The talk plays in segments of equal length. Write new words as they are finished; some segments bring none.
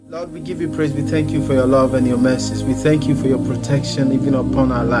Lord, we give you praise. We thank you for your love and your mercies. We thank you for your protection even upon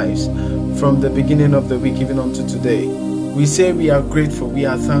our lives from the beginning of the week even unto today. We say we are grateful. We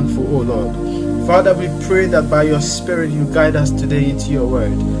are thankful, oh Lord. Father, we pray that by your Spirit you guide us today into your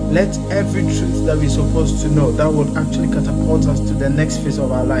word. Let every truth that we're supposed to know that would actually catapult us to the next phase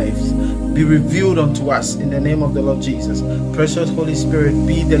of our lives be revealed unto us in the name of the Lord Jesus. Precious Holy Spirit,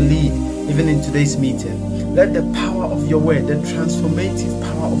 be the lead even in today's meeting. Let the power of your word, the transformative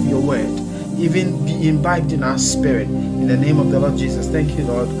power of your word, even be imbibed in our spirit. In the name of the Lord Jesus. Thank you,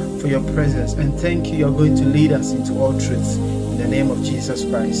 Lord, for your presence. And thank you, you're going to lead us into all truths. In the name of Jesus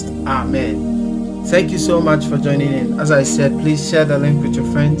Christ. Amen. Thank you so much for joining in. As I said, please share the link with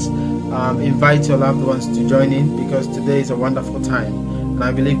your friends. Invite your loved ones to join in because today is a wonderful time. And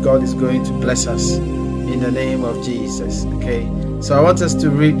I believe God is going to bless us in the name of Jesus. Okay. So I want us to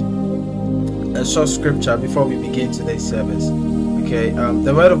read a short scripture before we begin today's service. Okay,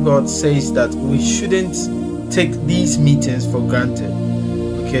 the word of God says that we shouldn't take these meetings for granted.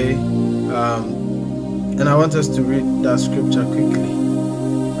 Okay, and I want us to read that scripture quickly.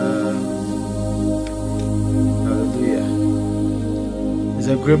 Hallelujah. It's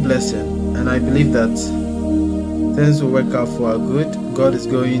a great blessing, and I believe that things will work out for our good. God is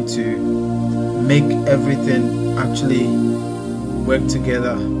going to make everything actually work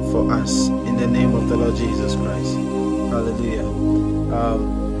together for us in the name of the Lord Jesus Christ. Hallelujah.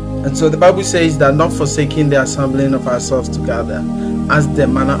 And so the Bible says that not forsaking the assembling of ourselves together as the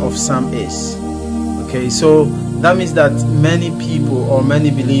manner of some is. Okay, so that means that many people or many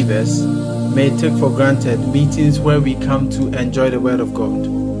believers may take for granted meetings where we come to enjoy the word of God.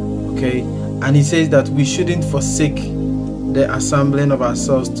 Okay, and he says that we shouldn't forsake the assembling of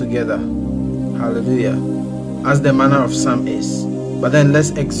ourselves together. Hallelujah. As the manner of some is. But then let's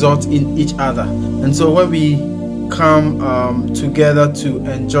exhort in each other. And so when we come together to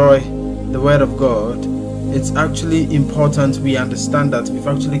enjoy the word of God, it's actually important we understand that we've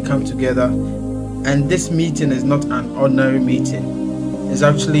actually come together, and this meeting is not an ordinary meeting. It's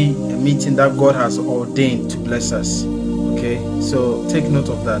actually a meeting that God has ordained to bless us. Okay, so take note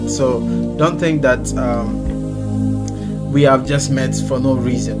of that. So don't think that we have just met for no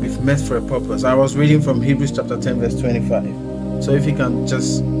reason. We've met for a purpose. I was reading from Hebrews chapter 10 verse 25. So if you can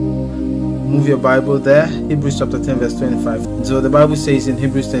just move your Bible there, Hebrews chapter 10 verse 25. So the Bible says in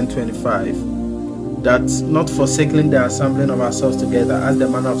Hebrews 10:25 that not forsaking the assembling of ourselves together as the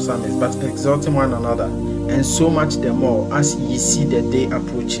manner of some is, but exhorting one another, and so much the more as ye see the day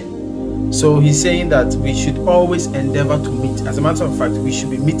approaching. So he's saying that we should always endeavor to meet. As a matter of fact, we should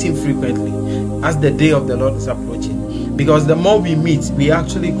be meeting frequently as the day of the Lord is approaching. Because the more we meet, we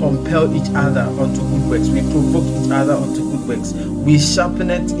actually compel each other unto good works. We provoke each other unto good works. We sharpen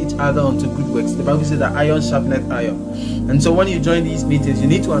each other unto good works. The Bible says that iron sharpeneth iron. And so when you join these meetings, you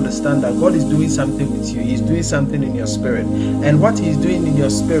need to understand that God is doing something with you. He's doing something in your spirit. And what He's doing in your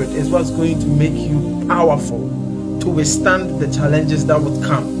spirit is what's going to make you powerful to withstand the challenges that would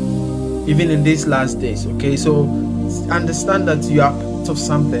come, even in these last days. Okay, so understand that you are part of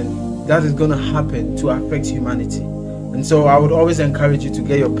something that is going to happen to affect humanity. And so I would always encourage you to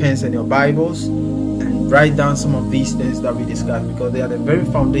get your pens and your Bibles and write down some of these things that we discussed, because they are the very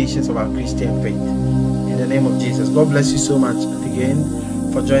foundations of our Christian faith. In the name of Jesus. God bless you so much again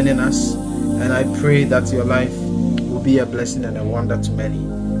for joining us. And I pray that your life will be a blessing and a wonder to many.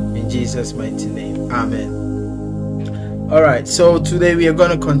 In Jesus' mighty name. Amen. Alright, so today we are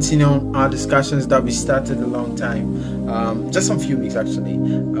going to continue our discussions that we started a long time. Just some few weeks actually.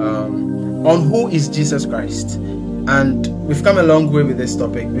 On who is Jesus Christ. And we've come a long way with this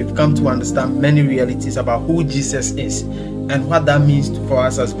topic. We've come to understand many realities about who Jesus is and what that means for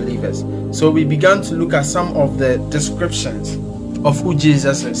us as believers. So we began to look at some of the descriptions of who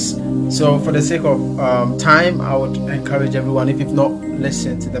Jesus is. So for the sake of time, I would encourage everyone, if you've not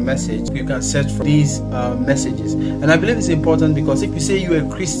listened to the message, you can search for these messages. And I believe it's important because if you say you're a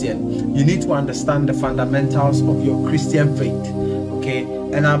Christian, you need to understand the fundamentals of your Christian faith. Okay,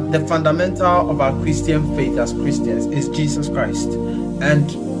 and the fundamental of our Christian faith as Christians is Jesus Christ.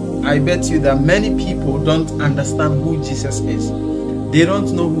 And I bet you that many people don't understand who Jesus is. They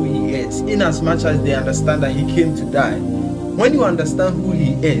don't know who He is, in as much as they understand that He came to die. When you understand who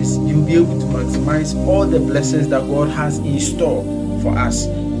He is, you'll be able to maximize all the blessings that God has in store for us.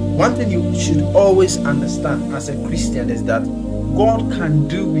 One thing you should always understand as a Christian is that God can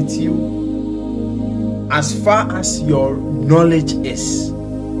do with you as far as your knowledge is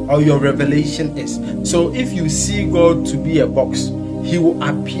or your revelation is. So if you see God to be a box, He will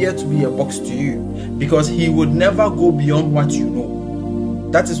appear to be a box to you, because He would never go beyond what you know.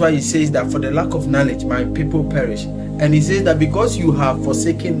 That is why He says that for the lack of knowledge my people perish. And he says that because you have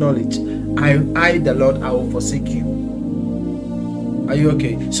forsaken knowledge, I the Lord, I will forsake you. Are you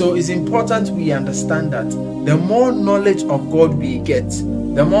okay? So it's important we understand that the more knowledge of God we get,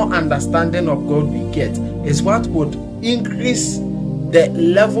 the more understanding of God we get, is what would increase the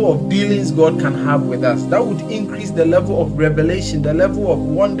level of dealings God can have with us. That would increase the level of revelation, the level of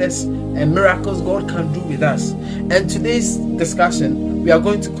wonders and miracles God can do with us. And today's discussion, we are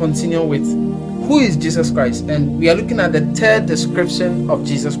going to continue with who is Jesus Christ, and we are looking at the third description of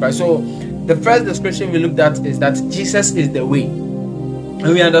Jesus Christ. So the first description we looked at is that Jesus is the way, and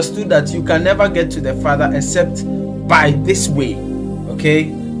we understood that you can never get to the Father except by this way.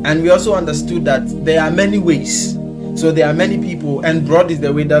 Okay, and we also understood that there are many ways. So there are many people, and broad is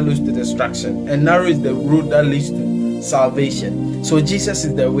the way that leads to destruction, and narrow is the road that leads to salvation. So Jesus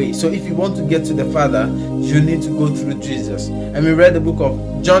is the way. So if you want to get to the Father, you need to go through Jesus. And we read the book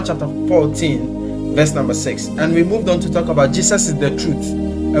of John chapter 14 verse number 6, and we moved on to talk about Jesus is the truth.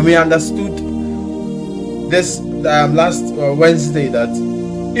 And we understood this last Wednesday that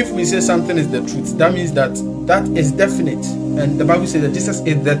if we say something is the truth, that means that is definite, and the Bible says that Jesus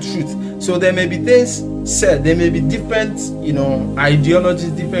is the truth. So there may be things said, there may be different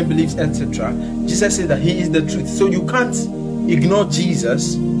ideologies, different beliefs, etc. Jesus says that he is the truth. So you can't ignore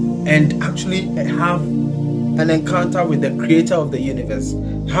Jesus and actually have an encounter with the creator of the universe,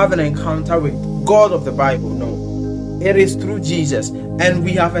 have an encounter with God of the Bible. No, it is through Jesus. And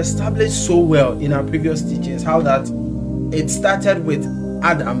we have established so well in our previous teachings how that it started with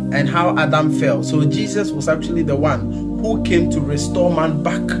Adam and how Adam fell. So Jesus was actually the one who came to restore man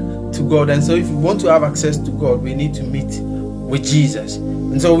back to God. And so if we want to have access to God, we need to meet with Jesus.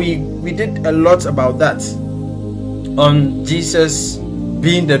 And so we did a lot about that, on Jesus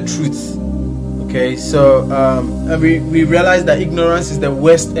being the truth. Okay, so and we realized that ignorance is the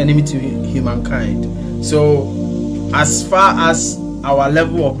worst enemy to humankind. So as far as our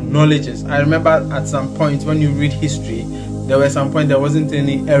level of knowledge is, I remember at some point when you read history, there were some point there wasn't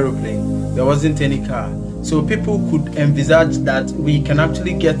any aeroplane, there wasn't any car. So people could envisage that we can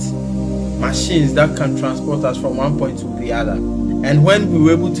actually get machines that can transport us from one point to the other. And when we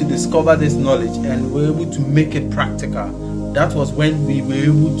were able to discover this knowledge and we were able to make it practical, that was when we were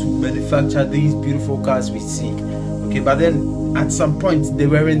able to manufacture these beautiful cars we see. Okay, but then at some point they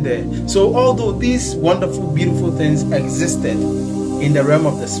weren't there. So although these wonderful, beautiful things existed in the realm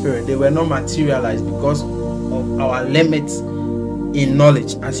of the spirit, they were not materialized because of our limits in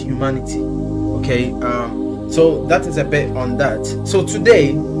knowledge as humanity. Okay, so that is a bit on that. So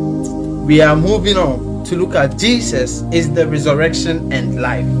today we are moving on to look at Jesus is the resurrection and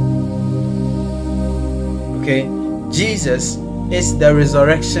life. Okay, Jesus is the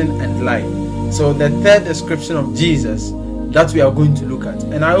resurrection and life. So the third description of Jesus that we are going to look at.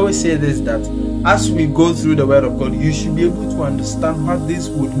 And I always say this, that as we go through the word of God, you should be able to understand what this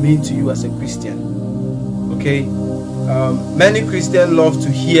would mean to you as a Christian. Okay, many Christians love to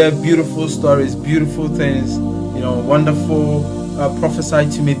hear beautiful stories, beautiful things, wonderful prophesy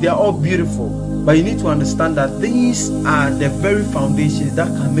to me. They are all beautiful, but you need to understand that these are the very foundations that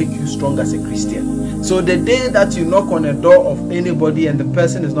can make you strong as a Christian. So the day that you knock on the door of anybody and the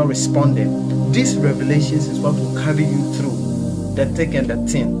person is not responding, these revelations is what will carry you through the thick and the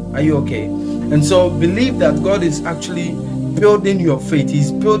thin. Are you okay? And so believe that God is actually building your faith.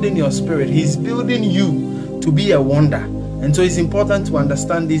 He's building your spirit. He's building you to be a wonder. And so it's important to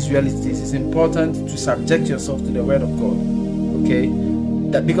understand these realities. It's important to subject yourself to the word of God. Okay?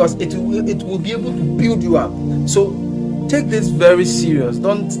 That because it will be able to build you up. So take this very serious.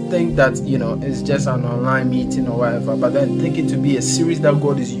 Don't think that it's just an online meeting or whatever, but then think it to be a series that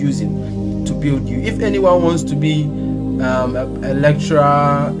God is using to build you. If anyone wants to be a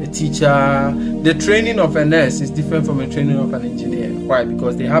lecturer, a teacher, the training of a nurse is different from the training of an engineer. Why?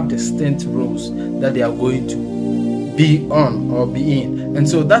 Because they have distinct roles that they are going to be on or be in. And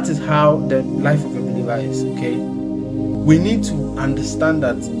so that is how the life of a believer is. Okay, we need to understand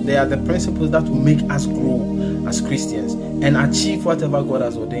that they are the principles that will make us grow as Christians and achieve whatever God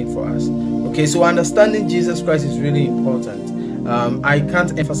has ordained for us. Okay, so understanding Jesus Christ is really important. I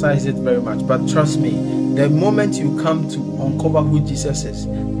can't emphasize it very much, but trust me, the moment you come to uncover who Jesus is,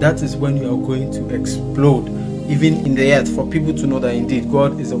 that is when you are going to explode even in the earth, for people to know that indeed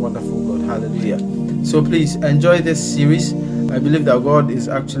God is a wonderful God. Hallelujah. So please enjoy this series. I believe that God is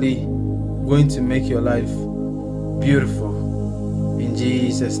actually going to make your life beautiful in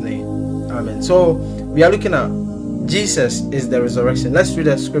Jesus' name. Amen. So we are looking at Jesus is the resurrection. Let's read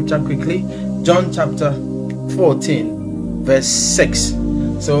the scripture quickly. John chapter 14 verse 6.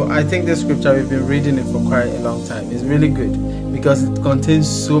 So I think this scripture, we've been reading it for quite a long time. It's really good because it contains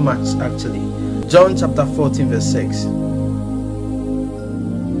so much actually. John chapter 14 verse 6.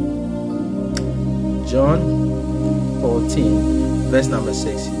 John 14 verse number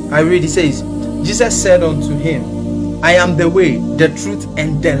 6. I read, it says, Jesus said unto him, I am the way, the truth,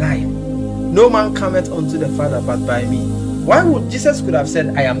 and the life. No man cometh unto the Father but by me. Why would Jesus could have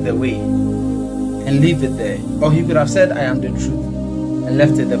said, I am the way, and leave it there? Or he could have said, I am the truth, and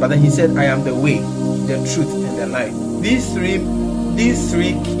left it there. But then he said, I am the way, the truth, and the life. These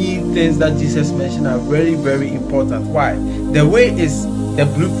three key things that Jesus mentioned are very, very important. Why? The way is the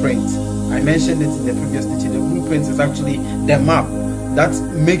blueprint. I mentioned it in the previous teaching. The blueprint is actually the map that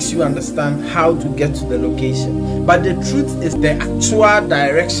makes you understand how to get to the location. But the truth is the actual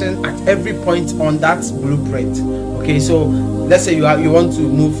direction at every point on that blueprint. Okay, so let's say you want to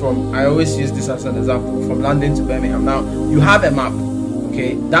move from, I always use this as an example, from London to Birmingham. Now you have a map.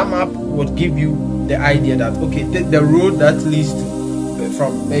 Okay, that map would give you the idea that, okay, the road that leads to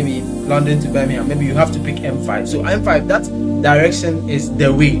from maybe London to Birmingham, maybe you have to pick M5. So M5, that direction is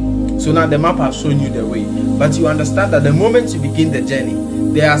the way. So now the map has shown you the way, but you understand that the moment you begin the journey,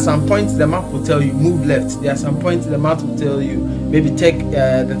 there are some points the map will tell you move left. There are some points the map will tell you maybe take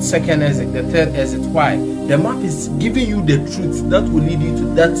the second exit, the third exit. Why? The map is giving you the truth that will lead you to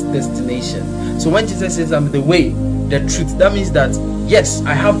that destination. So when Jesus says I'm the way, the truth, that means that yes,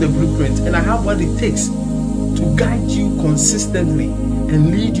 I have the blueprint and I have what it takes to guide you consistently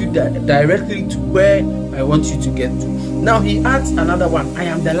and lead you directly to where I want you to get to. Now he adds another one, I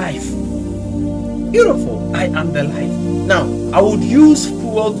am the life. Beautiful, I am the life. Now I would use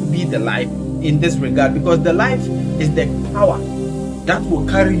fuel to be the life in this regard, because the life is the power that will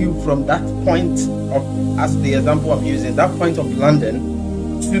carry you from that point of, as the example I'm using, that point of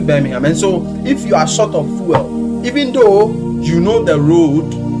London to Birmingham. And so if you are short of fuel, even though you know the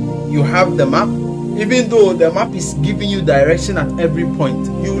road, you have the map, even though the map is giving you direction at every point,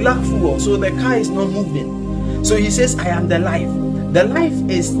 you lack fuel, so the car is not moving. So he says, I am the life. The life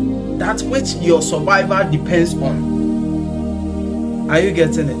is that which your survival depends on. Are you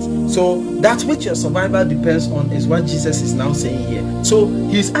getting it? So that which your survival depends on is what Jesus is now saying here. So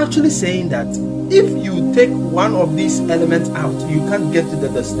he's actually saying that if you take one of these elements out, you can't get to the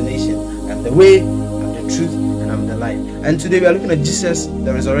destination. I'm the way, I'm the truth, and I'm the life. And today we are looking at Jesus,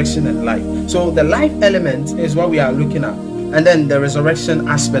 the resurrection and life. So the life element is what we are looking at, and then the resurrection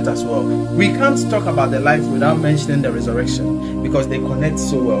aspect as well. We can't talk about the life without mentioning the resurrection, because they connect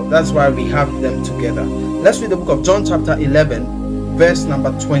so well. That's why we have them together. Let's read the book of John chapter 11 verse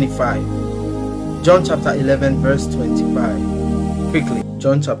number 25. John chapter 11 verse 25. Quickly,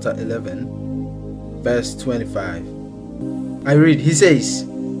 John chapter 11 verse 25. I read, he says,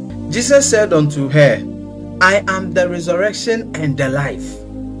 Jesus said unto her, I am the resurrection and the life.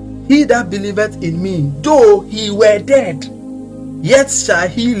 He that believeth in me, though he were dead, yet shall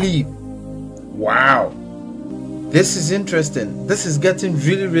he live. Wow. This is interesting. This is getting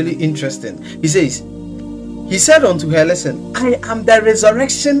really, really interesting. He says, he said unto her, listen, I am the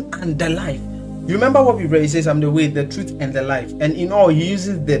resurrection and the life. You remember what we read? He says, I'm the way, the truth, and the life. And in all, he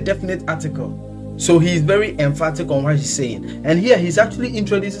uses the definite article. So he is very emphatic on what he's saying. And here he's actually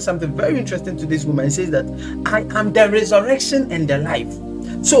introducing something very interesting to this woman. He says that I am the resurrection and the life.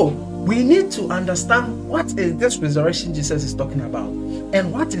 So we need to understand what is this resurrection Jesus is talking about,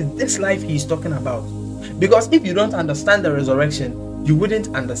 and what is this life he's talking about. Because if you don't understand the resurrection, you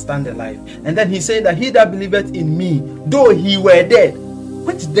wouldn't understand the life. And then he said that he that believeth in me, though he were dead.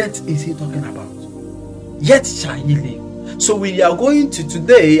 Which death is he talking about? Yet shall he live. So we are going to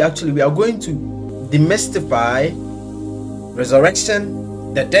today, actually, we are going to demystify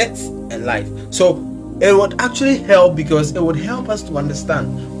resurrection, the death, and life. So it would actually help, because it would help us to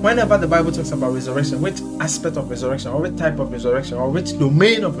understand whenever the Bible talks about resurrection, which aspect of resurrection, or which type of resurrection, or which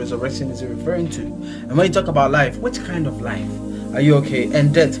domain of resurrection is it referring to. And when you talk about life, which kind of life? Are you okay?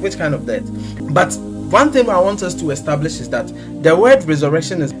 And death, which kind of death? But one thing I want us to establish is that the word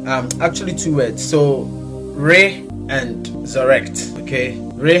resurrection is actually two words. So re and resurrect. Okay,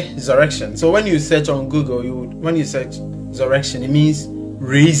 resurrection. So when you search on Google, when you search resurrection, it means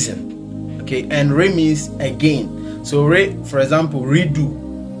reason. Okay, and re means again. So re, for example,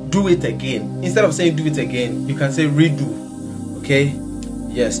 redo, do it again. Instead of saying do it again, you can say redo. Okay,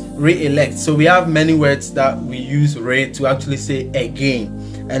 yes, re-elect. So we have many words that we use re to actually say again.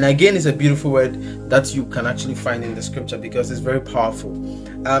 And again is a beautiful word that you can actually find in the scripture, because it's very powerful.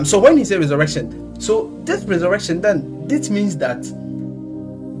 So when you say resurrection, so this resurrection, then this means that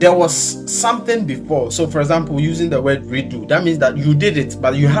there was something before. So for example, using the word redo, that means that you did it,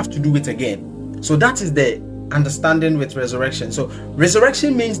 but you have to do it again. So that is the understanding with resurrection. So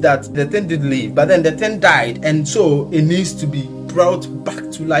resurrection means that the thing did live, but then the thing died, and so it needs to be brought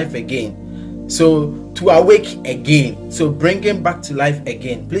back to life again. So to awake again, so bring him back to life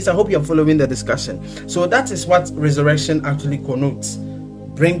again. Please, I hope you're following the discussion. So that is what resurrection actually connotes.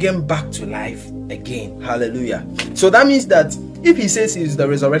 Bring him back to life again. Hallelujah. So that means that if he says he's the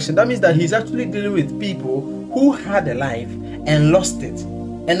resurrection, that means that he's actually dealing with people who had a life and lost it,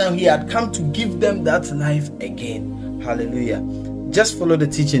 and now he had come to give them that life again. Hallelujah. Just follow the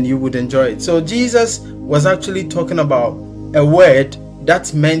teaching, you would enjoy it. So Jesus was actually talking about a word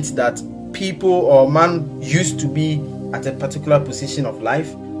that meant that people or man used to be at a particular position of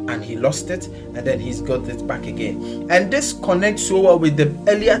life and he lost it, and then he's got it back again. And this connects so well with the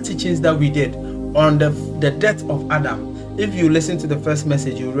earlier teachings that we did on the death of Adam. If you listen to the first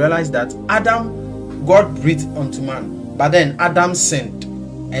message, you realize that Adam, God breathed unto man, but then Adam sinned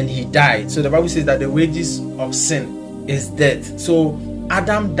and he died. So the Bible says that the wages of sin is death. So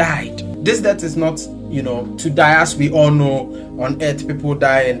Adam died. This death is not, to die, as we all know. On earth, people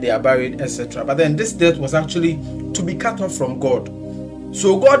die and they are buried, etc. But then this death was actually to be cut off from God.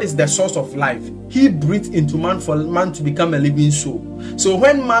 So God is the source of life. He breathed into man for man to become a living soul. So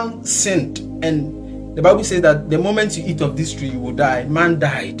when man sinned, and the Bible says that the moment you eat of this tree, you will die. Man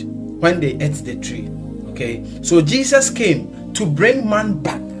died when they ate the tree. Okay. So Jesus came to bring man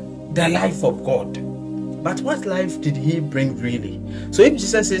back the life of God. But what life did he bring really? So if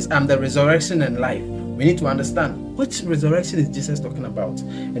Jesus says, I'm the resurrection and life, we need to understand which resurrection is Jesus talking about.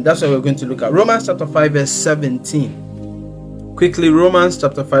 And that's what we're going to look at. Romans chapter 5 verse 17. Quickly, Romans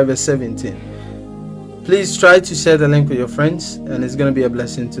chapter 5 verse 17. Please try to share the link with your friends, and it's going to be a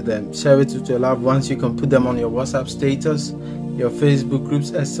blessing to them. Share it with your loved ones. You can put them on your WhatsApp status, your Facebook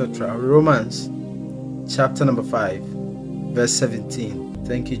groups, etc. Romans chapter number 5 verse 17.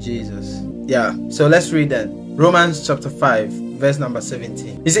 Thank you, Jesus. Yeah, so let's read then. Romans chapter 5 verse number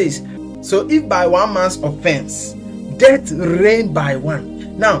 17. It says, so if by one man's offense death reigned by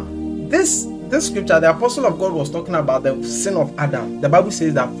one. Now this scripture, the apostle of God was talking about the sin of Adam. The Bible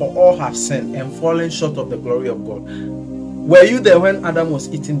says that for all have sinned and fallen short of the glory of God. Were you there when Adam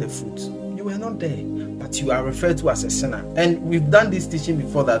was eating the fruit? You were not there, but you are referred to as a sinner. And we've done this teaching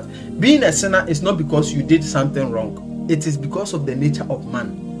before, that being a sinner is not because you did something wrong. It is because of the nature of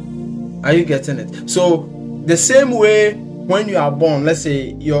man. Are you getting it? So the same way when you are born, let's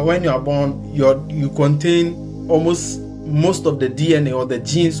say when you are born, you contain almost most of the DNA or the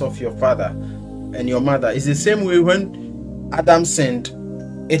genes of your father and your mother. It's the same way when Adam sinned,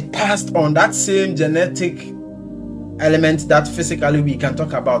 it passed on that same genetic element that physically we can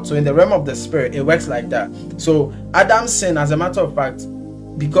talk about. So in the realm of the spirit, it works like that. So Adam's sin, as a matter of fact,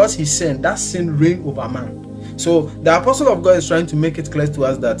 because he sinned, that sin reigned over man. So the apostle of God is trying to make it clear to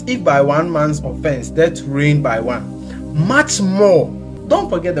us that if by one man's offense death reigned by one, much more, don't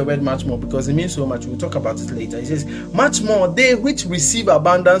forget the word much more, because it means so much. We'll talk about it later. It says, much more they which receive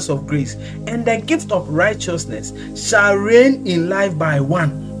abundance of grace and the gift of righteousness shall reign in life by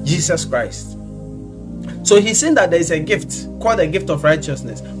one, Jesus Christ. So he's saying that there is a gift called the gift of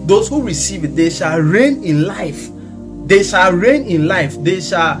righteousness. Those who receive it, they shall reign in life. They shall reign in life. They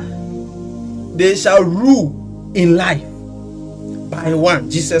shall rule in life by one,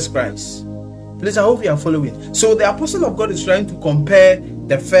 Jesus Christ. Please, I hope you are following. So the apostle of God is trying to compare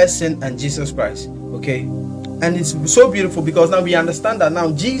the first sin and Jesus Christ. Okay, and it's so beautiful because now we understand that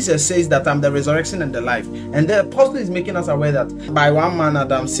now Jesus says that I'm the resurrection and the life, and the apostle is making us aware that by one man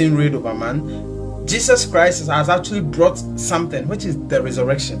Adam sin reigned over man. Jesus Christ has actually brought something, which is the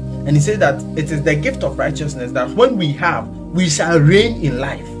resurrection, and he says that it is the gift of righteousness that when we have, we shall reign in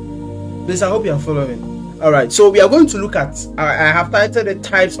life. Please, I hope you are following. All right, so we are going to look at, I have titled it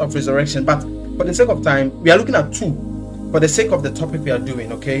types of resurrection, but for the sake of time, we are looking at two, for the sake of the topic we are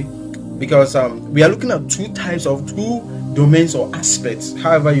doing, okay? Because we are looking at two domains or aspects,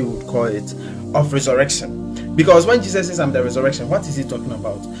 however you would call it, of resurrection. Because when Jesus says I'm the resurrection, what is he talking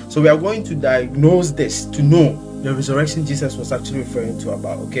about? So we are going to diagnose this to know the resurrection Jesus was actually referring to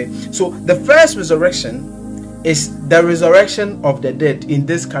about, okay? So the first resurrection is the resurrection of the dead in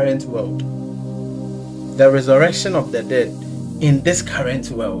this current world. The resurrection of the dead in this current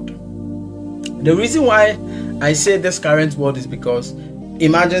world. The reason why I say this current world is because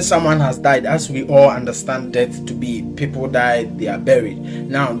imagine someone has died. As we all understand death to be, people die, they are buried.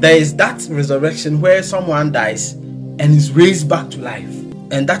 Now there is that resurrection where someone dies and is raised back to life,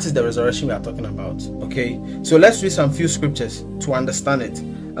 and that is the resurrection we are talking about. Okay, so let's read some few scriptures to understand it.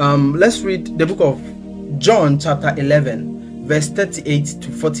 Let's read the book of John chapter 11 verse 38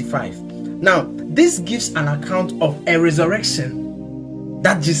 to 45. Now this gives an account of a resurrection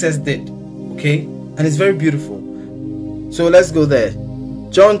that Jesus did. Okay, and it's very beautiful. So let's go there.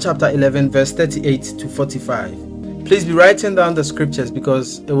 John chapter 11 verse 38 to 45. Please be writing down the scriptures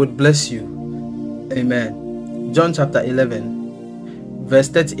because it would bless you Amen. John chapter 11, verse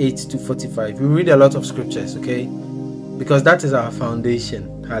 38 to 45. We read a lot of scriptures, okay? Because that is our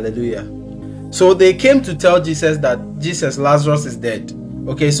foundation. Hallelujah. So they came to tell Jesus that Lazarus is dead.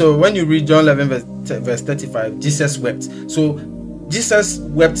 Okay, so when you read John 11, verse 35, Jesus wept. So Jesus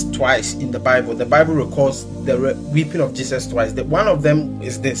wept twice in the Bible. The Bible records the weeping of Jesus twice. One of them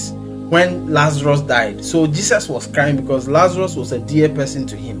is this, when Lazarus died. So Jesus was crying because Lazarus was a dear person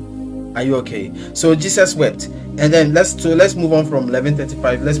to him. Are you okay? So Jesus wept. And then let's move on from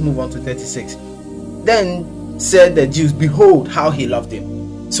 11:35. Let's move on to 36. Then said the Jews, behold how he loved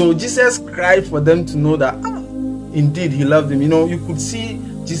him. So Jesus cried for them to know that indeed he loved him. You could see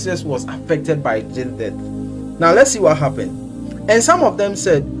Jesus was affected by his death. Now let's see what happened. And some of them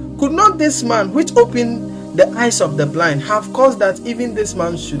said, could not this man which opened the eyes of the blind have caused that even this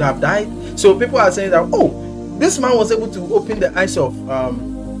man should have died? So people are saying that, this man was able to open the eyes of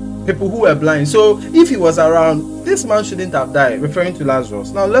people who were blind. So if he was around, this man shouldn't have died, referring to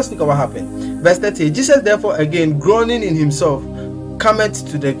Lazarus. Now let's look at what happened. Verse 30, Jesus therefore again groaning in himself cometh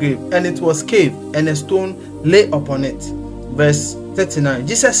to the grave, and it was cave, and a stone lay upon it. Verse 39,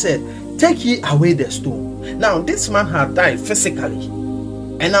 Jesus said, take ye away the stone. Now this man had died physically,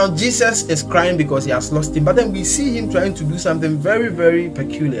 and now Jesus is crying because he has lost him. But then we see him trying to do something very, very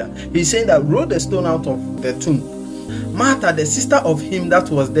peculiar. He's saying that roll the stone out of the tomb. Martha, the sister of him that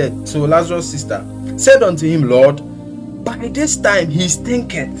was dead, so Lazarus' sister, said unto him, Lord, by this time he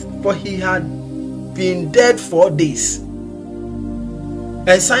stinketh, for he had been dead 4 days.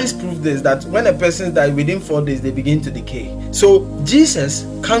 And science proves this, that when a person dies within 4 days, they begin to decay. So Jesus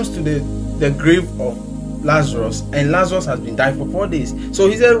comes to the grave of Lazarus, and Lazarus has been died for 4 days. So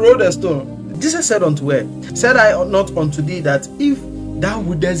he said, roll the stone. Jesus said unto her, said I not unto thee that if thou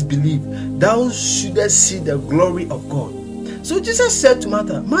wouldest believe, thou shouldest see the glory of God? So Jesus said to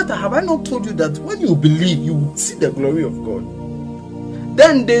Martha, Martha, have I not told you that when you believe, you will see the glory of God?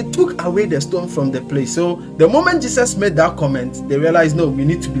 Then they took away the stone from the place. So the moment Jesus made that comment, they realized, no, we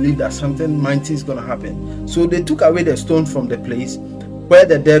need to believe that something mighty is going to happen. So they took away the stone from the place where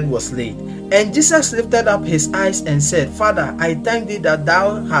the dead was laid. And Jesus lifted up his eyes and said, Father, I thank thee that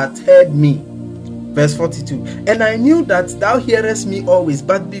thou hast heard me. Verse 42. And I knew that thou hearest me always,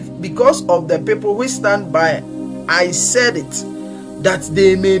 but because of the people which stand by, I said it, that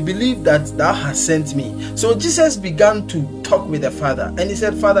they may believe that thou hast sent me. So Jesus began to talk with the Father, and he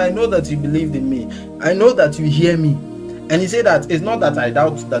said, Father, I know that you believed in me. I know that you hear me. And he said that it's not that I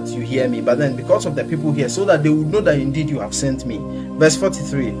doubt that you hear me, but then because of the people here, so that they would know that indeed you have sent me. Verse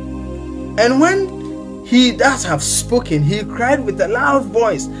 43. And when he that have spoken, he cried with a loud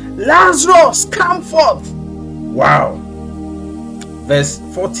voice, Lazarus, come forth. Wow. Verse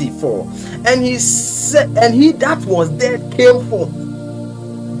 44. And he said, and he that was dead came forth,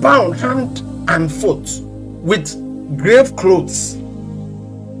 bound hand and foot with grave clothes,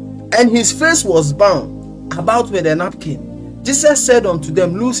 and his face was bound about with a napkin. Jesus said unto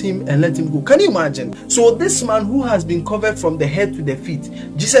them, loose him and let him go. Can you imagine? So this man who has been covered from the head to the feet,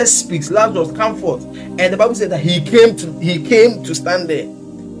 Jesus speaks, Lazarus, come forth. And the Bible said that he came to stand there.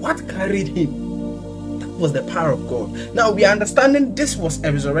 What carried him? That was the power of God. Now we are understanding this was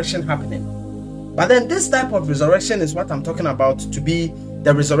a resurrection happening. But then this type of resurrection is what I'm talking about, to be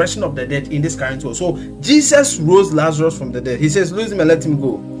the resurrection of the dead in this current world. So Jesus rose Lazarus from the dead. He says, loose him and let him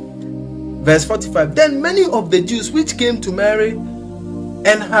go. Verse 45. Then many of the Jews which came to Mary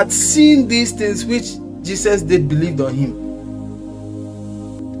and had seen these things which Jesus did believed on him.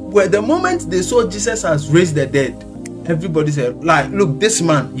 Well, the moment they saw Jesus has raised the dead, everybody said, like, look, this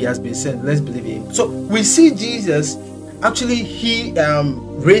man, he has been sent, let's believe in him. So we see Jesus actually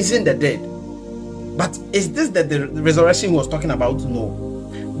raising the dead. But is this the resurrection he was talking about? No.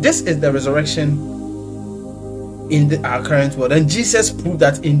 This is the resurrection in our current world, and Jesus proved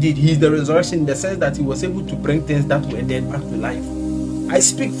that indeed he is the resurrection, in the sense that he was able to bring things that were dead back to life. I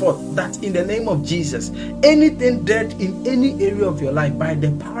speak forth that in the name of Jesus, anything dead in any area of your life, by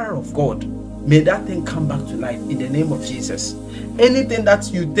the power of God, may that thing come back to life in the name of Jesus. Anything that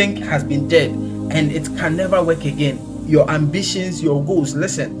you think has been dead and it can never work again, your ambitions, your goals,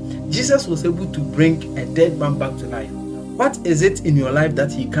 listen, Jesus was able to bring a dead man back to life. What is it in your life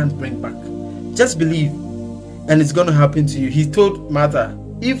that he can't bring back? Just believe, and it's going to happen to you. He told Martha,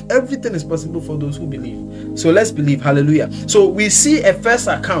 if everything is possible for those who believe. So let's believe. Hallelujah. So we see a first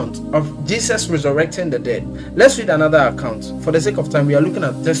account of Jesus resurrecting the dead. Let's read another account. For the sake of time, we are looking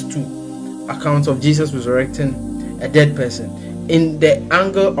at just two accounts of Jesus resurrecting a dead person in the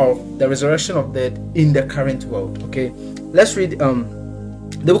angle of the resurrection of dead in the current world. Okay, let's read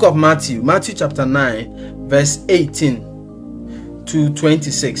the book of Matthew chapter 9 verse 18 to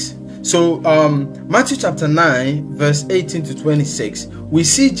 26. So Matthew chapter 9 verse 18 to 26, we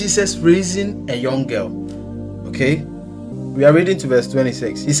see Jesus raising a young girl. Okay, we are reading to verse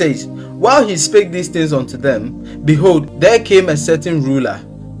 26. He says, while he spake these things unto them, behold, there came a certain ruler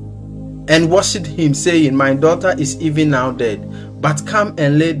and worshipped him, saying, my daughter is even now dead, but come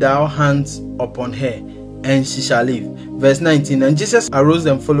and lay thou hands upon her, and she shall live. Verse 19, and Jesus arose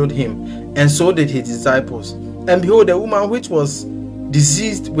and followed him, and so did his disciples. And behold, a woman which was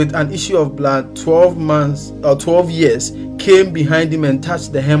diseased with an issue of blood 12 years came behind him and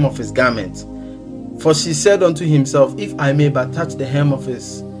touched the hem of his garment. For she said unto himself, if I may but touch the hem of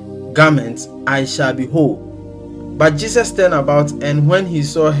his garment, I shall be whole. But Jesus turned about, and when he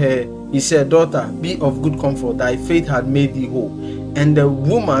saw her, he said, daughter, be of good comfort, thy faith had made thee whole. And the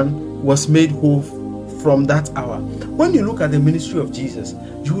woman was made whole from that hour. When you look at the ministry of Jesus,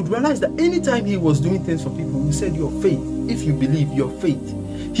 you would realize that anytime he was doing things for people, he said, your faith, if you believe, your faith.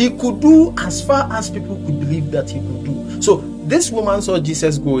 He could do as far as people could believe that he could do. So this woman saw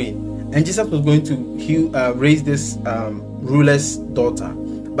Jesus going, and Jesus was going to raise this ruler's daughter.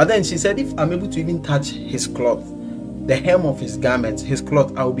 But then she said, if I'm able to even touch his cloth, the hem of his garment, his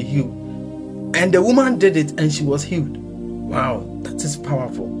cloth, I will be healed. And the woman did it, and she was healed. Wow, that is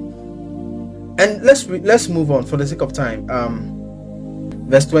powerful. And let's move on for the sake of time.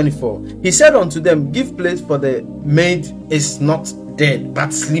 Verse 24. He said unto them, give place, for the maid is not dead,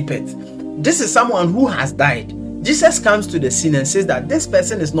 but sleepeth. This is someone who has died. Jesus comes to the scene and says that this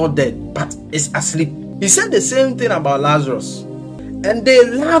person is not dead, but is asleep. He said the same thing about Lazarus. And they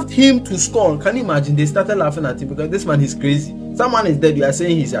laughed him to scorn. Can you imagine? They started laughing at him because this man is crazy. Someone is dead, you are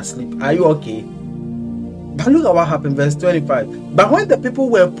saying he's asleep. Are you okay? But look at what happened, verse 25. But when the people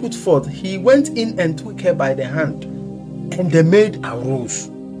were put forth, he went in and took her by the hand, and the maid arose.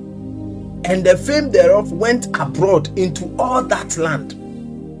 And the fame thereof went abroad into all that land.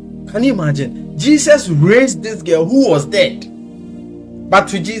 Can you imagine? Jesus raised this girl who was dead. But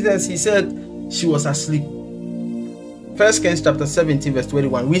to Jesus, he said she was asleep. 1 Kings chapter 17 verse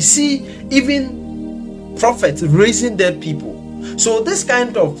 21. We see even prophets raising dead people. So this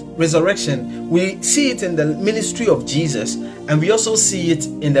kind of resurrection, we see it in the ministry of Jesus, and we also see it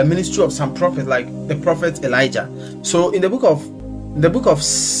in the ministry of some prophets, like the prophet Elijah. So in the book of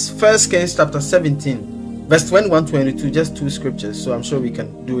 1 Kings chapter 17 verse 21-22, just two scriptures, so I'm sure we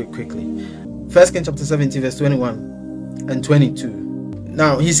can do it quickly. 1 Kings chapter 17 verse 21 and 22.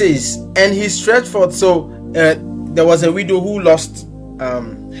 Now he says, and he stretched forth. So there was a widow who lost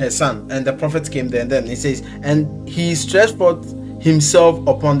her son, and the prophet came there, and then he says, and he stretched forth himself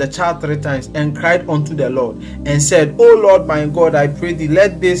upon the child 3 times and cried unto the Lord and said, O Lord my God, I pray thee,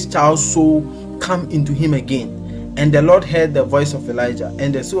 let this child's soul come into him again. And the Lord heard the voice of Elijah,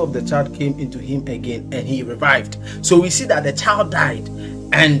 and the soul of the child came into him again, and he revived. So we see that the child died,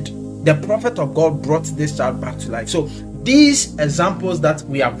 and the prophet of God brought this child back to life. So these examples that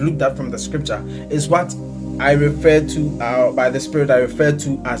we have looked at from the scripture is what I refer to, by the Spirit, I refer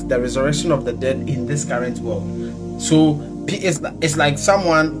to as the resurrection of the dead in this current world. So it's like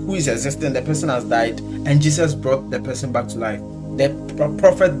someone who is existing, the person has died, and Jesus brought the person back to life. The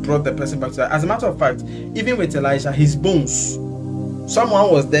prophet brought the person back to life. As a matter of fact, even with Elijah, his bones,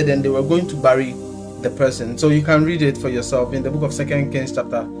 someone was dead and they were going to bury the person. So you can read it for yourself in the book of 2 Kings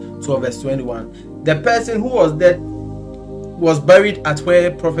chapter 12 verse 21. The person who was dead was buried at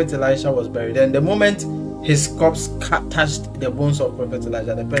where prophet Elisha was buried, and the moment his corpse touched the bones of prophet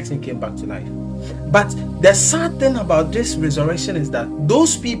Elijah, the person came back to life. But the sad thing about this resurrection is that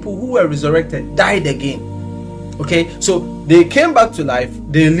those people who were resurrected died again. Okay, so they came back to life,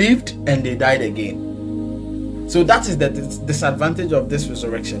 they lived, and they died again. So that is the disadvantage of this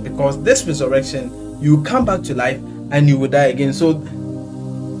resurrection, because this resurrection, you come back to life and you will die again. So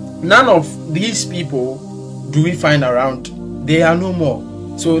none of these people do we find around. They are no more.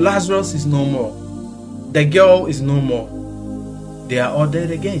 So Lazarus is no more. The girl is no more. They are all dead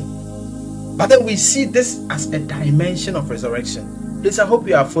again. But then we see this as a dimension of resurrection. Please, I hope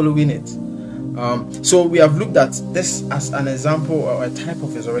you are following it. So we have looked at this as an example or a type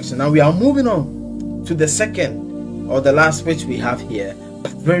of resurrection. Now we are moving on to the second or the last, which we have here,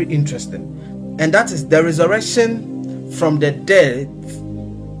 but very interesting. And that is the resurrection from the dead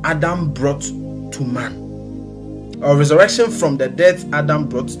Adam brought to man. Or resurrection from the death Adam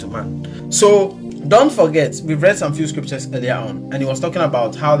brought to man. So don't forget, we've read some few scriptures earlier on, and he was talking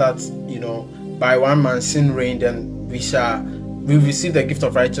about how that, by one man sin reigned, and we receive the gift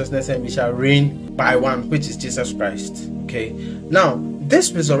of righteousness, and we shall reign by one, which is Jesus Christ. Okay. Now,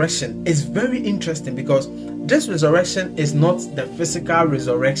 this resurrection is very interesting, because this resurrection is not the physical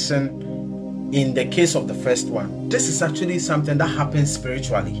resurrection in the case of the first one. This is actually something that happens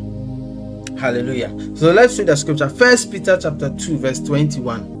spiritually. Hallelujah. So let's read the scripture. 1 Peter chapter 2 verse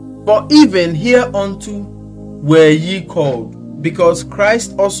 21. For even hereunto were ye called, because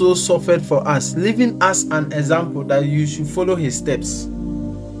Christ also suffered for us, leaving us an example that you should follow his steps.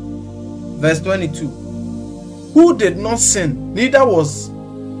 Verse 22. Who did not sin, neither was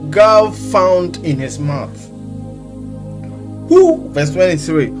gall found in his mouth. Who, verse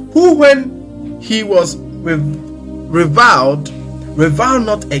 23, who when he was reviled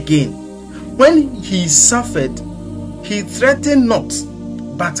not again. When he suffered, he threatened not,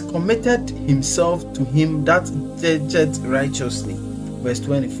 but committed himself to him that judgeth righteously. Verse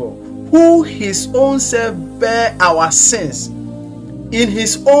 24. Who his own self bare our sins in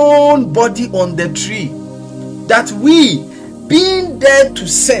his own body on the tree, that we, being dead to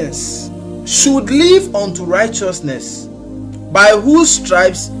sins, should live unto righteousness, by whose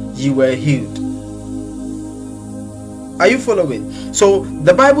stripes ye were healed. Are you following? So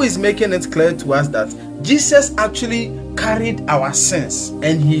the Bible is making it clear to us that Jesus actually carried our sins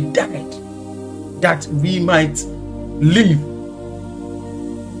and he died that we might live.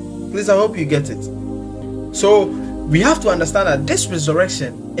 Please, I hope you get it. So we have to understand that this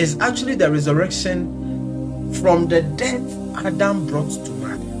resurrection is actually the resurrection from the death Adam brought to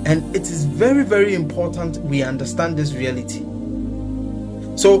man. And it is very, very important we understand this reality.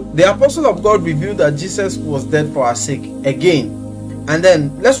 So the apostle of God revealed that Jesus was dead for our sake again. And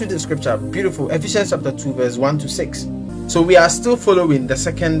then let's read the scripture. Beautiful. Ephesians chapter 2 verse 1 to 6. So we are still following the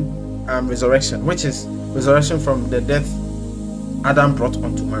second resurrection, which is resurrection from the death Adam brought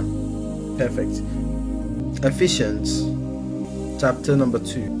unto man. Perfect. Ephesians chapter number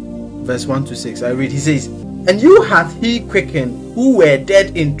 2 verse 1 to 6. I read. He says, and you hath he quickened who were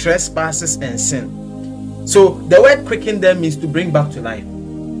dead in trespasses and sin. So the word quicken there means to bring back to life.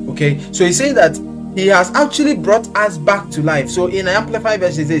 Okay, so he says that he has actually brought us back to life. So in Amplified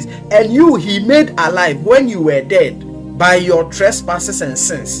version, it says, and you he made alive when you were dead by your trespasses and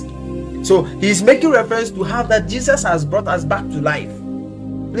sins. So he's making reference to how that Jesus has brought us back to life.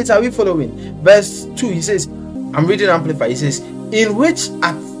 Please, are we following? Verse 2, he says, I'm reading Amplified. He says, in which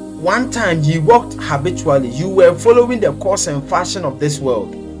at one time ye walked habitually, you were following the course and fashion of this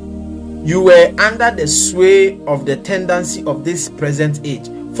world. You were under the sway of the tendency of this present age,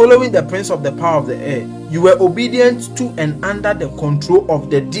 following the prince of the power of the air. You were obedient to and under the control of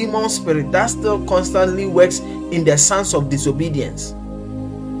the demon spirit that still constantly works in the sons of disobedience.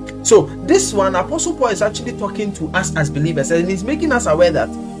 So this one, Apostle Paul is actually talking to us as believers, and he's making us aware that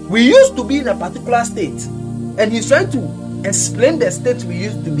we used to be in a particular state, and he's trying to explain the state we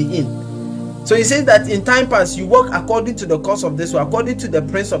used to be in. So he says that in time past you walk according to the course of this world, according to the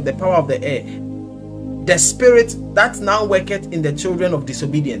prince of the power of the air, the spirit that now worketh in the children of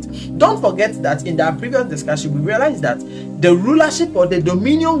disobedience. Don't forget that in our previous discussion we realized that the rulership or the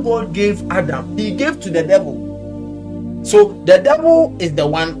dominion God gave Adam, he gave to the devil. So the devil is the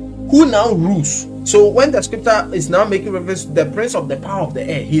one who now rules. So when the scripture is now making reference to the prince of the power of the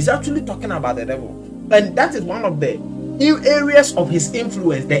air, he's actually talking about the devil, and that is one of the new areas of his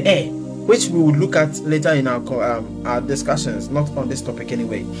influence, the air, which we will look at later in our discussions, not on this topic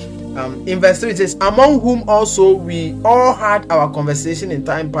anyway. In verse 3 it says, among whom also we all had our conversation in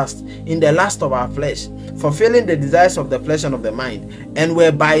time past, in the lust of our flesh, fulfilling the desires of the flesh and of the mind, and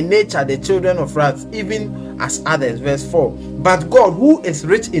were by nature the children of wrath, even as others. Verse 4, but God, who is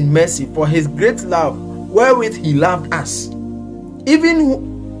rich in mercy, for his great love wherewith he loved us,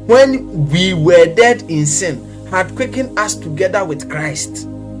 even when we were dead in sin, had quickened us together with Christ.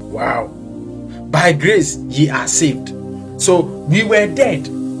 Wow. By grace ye are saved. So we were dead,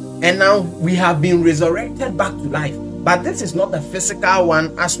 and now we have been resurrected back to life. But this is not a physical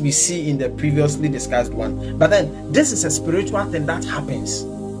one as we see in the previously discussed one. But then this is a spiritual thing that happens.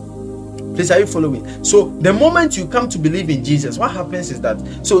 Please, are you following? So the moment you come to believe in Jesus, what happens is that,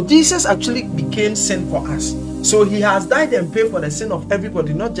 so Jesus actually became sin for us. So he has died and paid for the sin of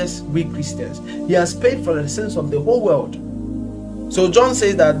everybody, not just we Christians. He has paid for the sins of the whole world. So John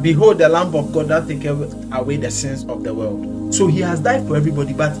says that, behold the Lamb of God that taketh away the sins of the world. So he has died for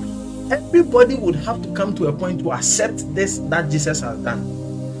everybody, but everybody would have to come to a point to accept this that Jesus has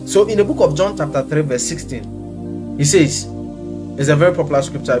done. So in the book of John chapter 3 verse 16, he says, it's a very popular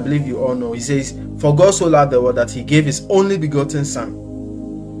scripture, I believe you all know. He says, for God so loved the world that he gave his only begotten son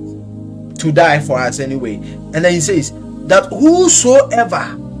to die for us anyway. And then he says that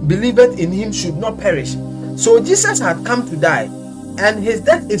whosoever believeth in him should not perish. So Jesus had come to die, and his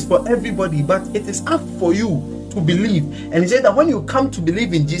death is for everybody, but it is up for you to believe. And he said that when you come to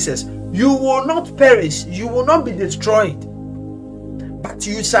believe in Jesus, you will not perish, you will not be destroyed, but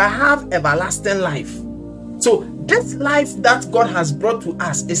you shall have everlasting life. So this life that God has brought to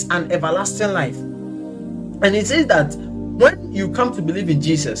us is an everlasting life. And it says that when you come to believe in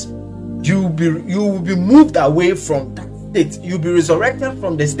Jesus, you will be moved away from that state. You'll be resurrected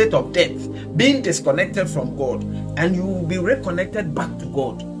from the state of death, being disconnected from God, and you will be reconnected back to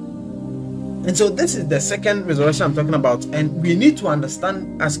God. And so this is the second resurrection I'm talking about, and we need to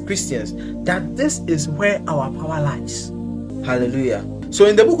understand as Christians that this is where our power lies. Hallelujah. So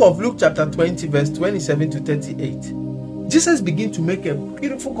in the book of Luke chapter 20 verse 27 to 38, Jesus begins to make a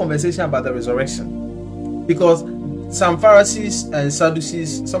beautiful conversation about the resurrection. Because some Pharisees and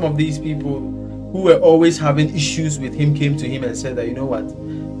Sadducees, some of these people who were always having issues with him, came to him and said that, you know what,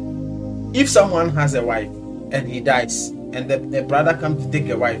 if someone has a wife and he dies, and the brother comes to take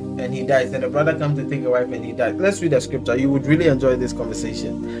a wife and he dies, and the brother comes to take a wife and he dies. Let's read the scripture. You would really enjoy this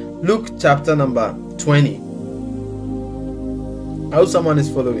conversation. Luke chapter number 20. I hope someone is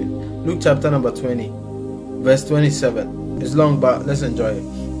following. Luke chapter number 20 verse 27. It's long, but let's enjoy it.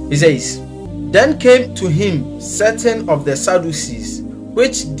 He says, then came to him certain of the Sadducees,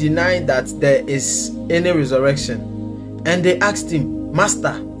 which denied that there is any resurrection. And they asked him,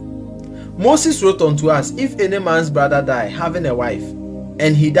 Master, Moses wrote unto us, if any man's brother die, having a wife,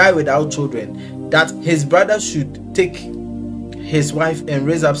 and he die without children, that his brother should take his wife and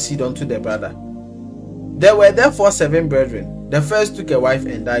raise up seed unto the brother. There were therefore 7 brethren. The first took a wife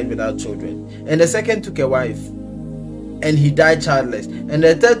and died without children. And the second took a wife, and he died childless. And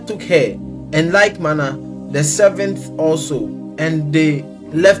the third took her, in like manner the 7th also, and they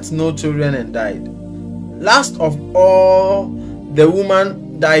left no children and died. Last of all, the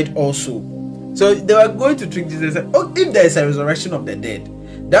woman died also. So they were going to trick Jesus and say, oh, if there is a resurrection of the dead,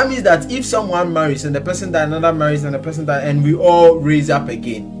 that means that if someone marries and the person dies, another marries and the person dies, and we all raise up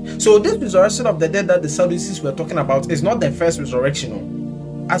again. So this resurrection of the dead that the Sadducees were talking about is not the first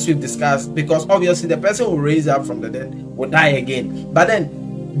resurrection, as we've discussed, because obviously the person who raise up from the dead will die again. But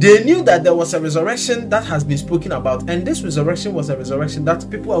then they knew that there was a resurrection that has been spoken about, and this resurrection was a resurrection that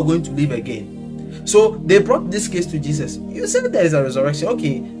people are going to live again. So they brought this case to Jesus. You said there is a resurrection.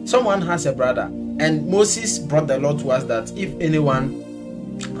 Okay, someone has a brother, and Moses brought the law to us that if anyone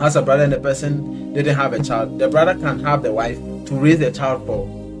has a brother and the person didn't have a child, the brother can have the wife to raise the child for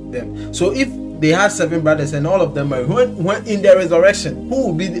them. So if they had 7 brothers and all of them married, when in the resurrection, who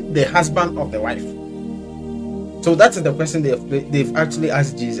will be the husband of the wife? So that's the question they've actually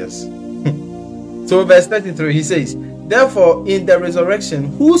asked Jesus. So verse 33, he says, therefore in the resurrection,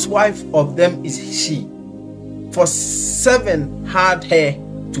 whose wife of them is she? For 7 had her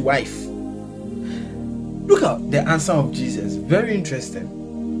to wife. Look at the answer of Jesus. Very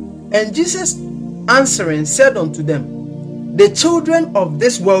interesting. And Jesus answering said unto them, the children of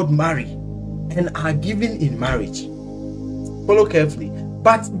this world marry and are given in marriage. Follow carefully.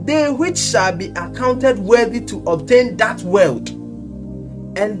 But they which shall be accounted worthy to obtain that world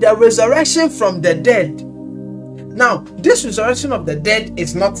and the resurrection from the dead. Now, this resurrection of the dead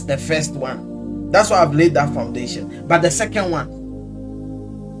is not the first one. That's why I've laid that foundation. But the second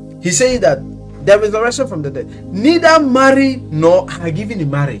one, he says that the resurrection from the dead, neither marry nor are given in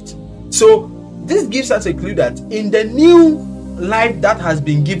marriage. So this gives us a clue that in the new life that has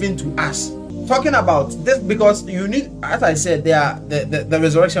been given to us, talking about this, because you need, as I said, the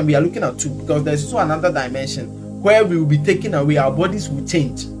resurrection, we are looking at 2, because there's also another dimension where we will be taken away, our bodies will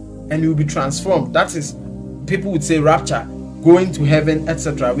change and we will be transformed. That is, people would say rapture, going to heaven,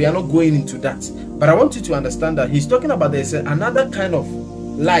 etc. We are not going into that, but I want you to understand that he's talking about there's another kind of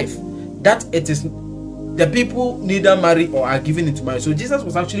life that it is the people neither marry or are given into marriage. So Jesus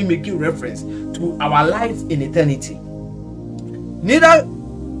was actually making reference to our life in eternity. Neither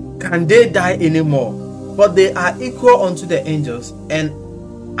can they die anymore, but they are equal unto the angels and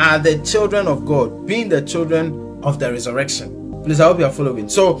are the children of God, being the children of the resurrection. Please, I hope you are following.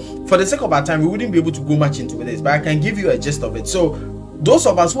 So for the sake of our time, we wouldn't be able to go much into this, but I can give you a gist of it. So those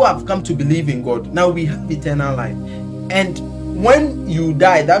of us who have come to believe in God, now we have eternal life. And when you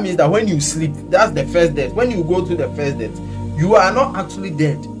die, that means that when you sleep, that's the first death. When you go to the first death, you are not actually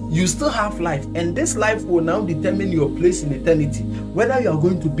dead. You still have life, and this life will now determine your place in eternity, whether you are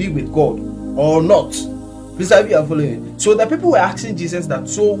going to be with God or not. Please, if you are following. So the people were asking Jesus that,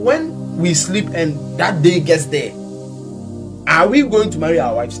 so when we sleep and that day gets there, are we going to marry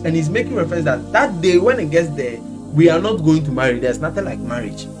our wives? And he's making reference that day when it gets there, we are not going to marry. There's nothing like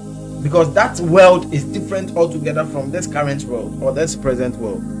marriage, because that world is different altogether from this current world or this present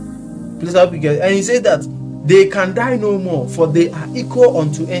world. Please, help you get. And he said that they can die no more, for they are equal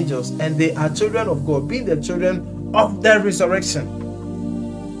unto angels, and they are children of God, being the children of the resurrection.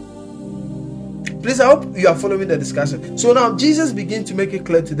 Please, I hope you are following the discussion. So now Jesus began to make it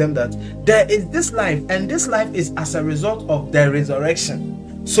clear to them that there is this life, and this life is as a result of the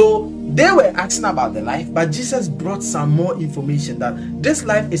resurrection. So they were asking about the life, but Jesus brought some more information that this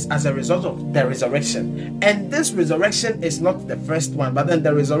life is as a result of the resurrection. And this resurrection is not the first one, but then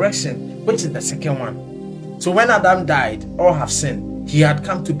the resurrection, which is the second one. So when Adam died, all have sinned. He had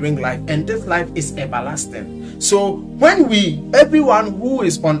come to bring life, and this life is everlasting. So when everyone who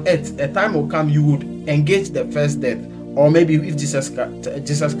is on earth, a time will come, you would engage the first death, or maybe if Jesus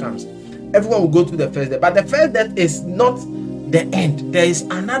comes, everyone will go through the first death. But the first death is not the end. There is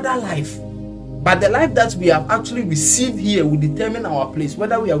another life. But the life that we have actually received here will determine our place,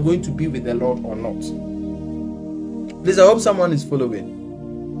 whether we are going to be with the Lord or not. Please, I hope someone is following.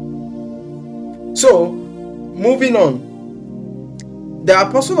 So, moving on. The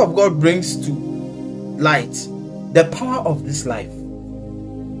apostle of God brings to light the power of this life.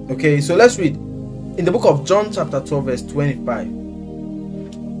 Okay, so let's read in the book of John chapter 12 verse 25.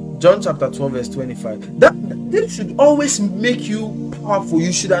 John chapter 12 verse 25. This should always make you powerful.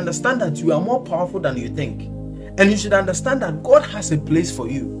 You should understand that you are more powerful than you think. And you should understand that God has a place for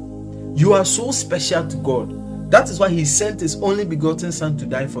you. You are so special to God. That is why He sent His only begotten Son to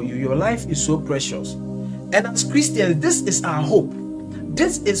die for you. Your life is so precious. And as Christians, this is our hope.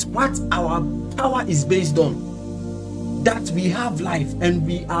 This is what our power is based on. That we have life and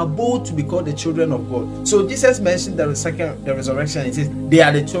we are bold to be called the children of God. So Jesus mentioned the resurrection. He says they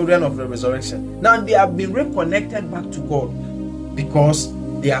are the children of the resurrection. Now they have been reconnected back to God because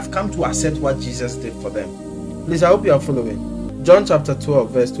they have come to accept what Jesus did for them. Please, I hope you are following. John chapter 12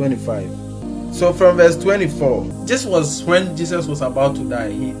 verse 25. So from verse 24, this was when Jesus was about to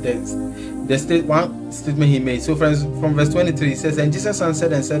die. One statement He made. So from verse 23, He says, and Jesus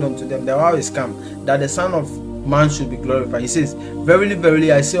answered and said unto them, the hour is come that the Son of Man should be glorified. He says, verily,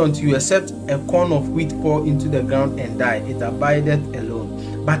 verily, I say unto you, except a corn of wheat fall into the ground and die, it abideth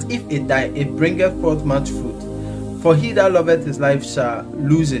alone. But if it die, it bringeth forth much fruit. For he that loveth his life shall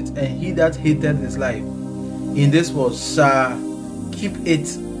lose it, and he that hateth his life in this world shall keep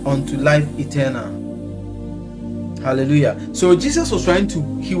it unto life eternal. Hallelujah. So Jesus was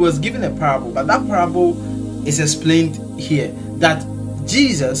he was given a parable, but that parable is explained here, that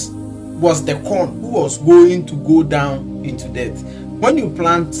Jesus was the corn who was going to go down into death. When you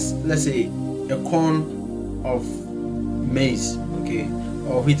plant, let's say, a corn of maize, okay,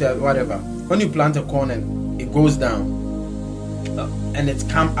 or wheat, whatever, when you plant a corn and it goes down and it's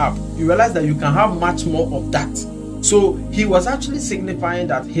come up, you realize that you can have much more of that. So He was actually signifying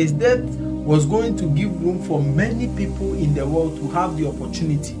that His death was going to give room for many people in the world to have the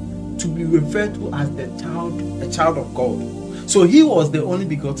opportunity to be referred to as the child of God. So He was the only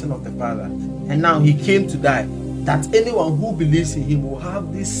begotten of the Father, and now He came to die, that anyone who believes in Him will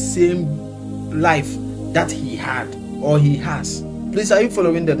have this same life that He had or He has. Please, are you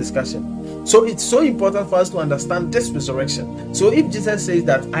following the discussion? So it's so important for us to understand this resurrection. So if Jesus says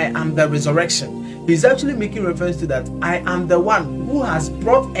that I am the resurrection, He's actually making reference to that I am the one who has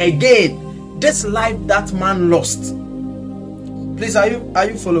brought again this life that man lost. Please, are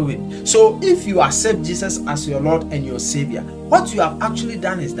you following? So if you accept Jesus as your Lord and your Savior, what you have actually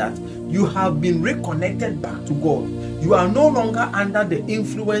done is that you have been reconnected back to God. You are no longer under the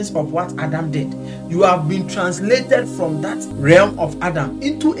influence of what Adam did. You have been translated from that realm of Adam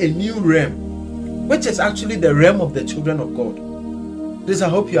into a new realm, which is actually the realm of the children of God. Please, I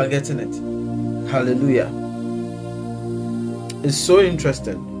hope you are getting it. Hallelujah. It's so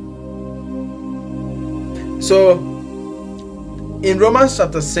interesting. So in Romans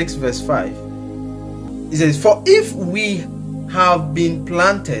chapter 6 verse 5, it says, for if we have been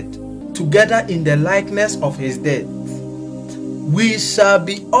planted together in the likeness of His death, we shall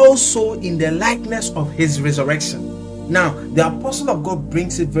be also in the likeness of His resurrection. Now the apostle of God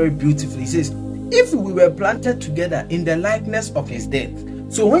brings it very beautifully. He says, if we were planted together in the likeness of His death,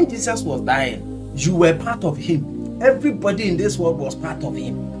 so when Jesus was dying, you were part of Him. Everybody in this world was part of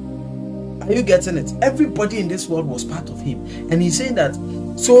Him. Are you getting it? Everybody in this world was part of Him. And He's saying that,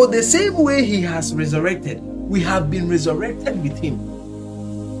 so the same way He has resurrected, we have been resurrected with Him.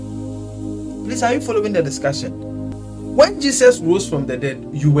 Please, are you following the discussion? When Jesus rose from the dead,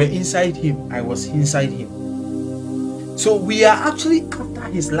 you were inside Him, I was inside Him. So we are actually after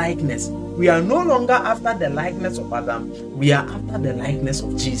His likeness. We are no longer after the likeness of Adam, we are after the likeness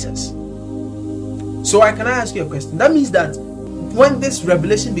of Jesus. So can I ask you a question? That means that when this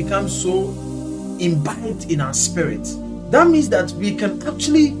revelation becomes so imbibed in our spirit, that means that we can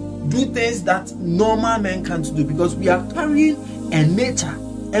actually do things that normal men can't do, because we are carrying a nature.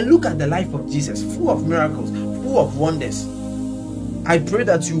 And look at the life of Jesus, full of miracles, full of wonders. I pray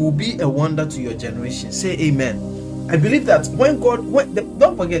that you will be a wonder to your generation. Say amen. I believe that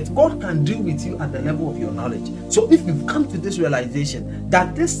don't forget, God can deal with you at the level of your knowledge. So if you've come to this realization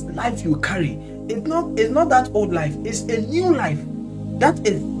that this life you carry is not that old life, it's a new life that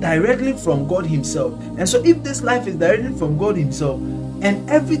is directly from God Himself. And so if this life is directly from God Himself and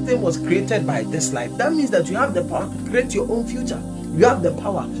everything was created by this life, that means that you have the power to create your own future. You have the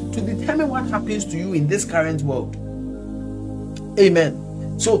power to determine what happens to you in this current world.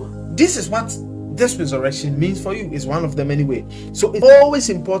 Amen. So this is what this resurrection means for you. Is one of them anyway. So it's always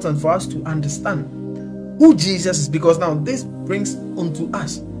important for us to understand who Jesus is, because now this brings unto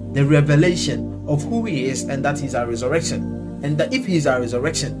us the revelation of who He is, and that He's our resurrection. And that if He is our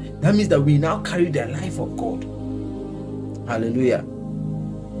resurrection, that means that we now carry the life of God. Hallelujah.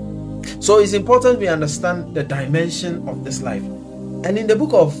 So it's important we understand the dimension of this life. And in the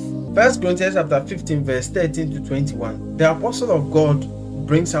book of 1 Corinthians chapter 15 verse 13 to 21, the apostle of God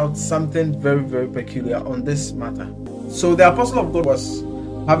brings out something very, very peculiar on this matter. So the apostle of God was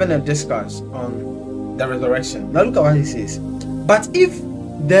having a discourse on the resurrection. Now look at what he says. But if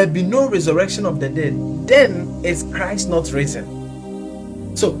there be no resurrection of the dead, then is Christ not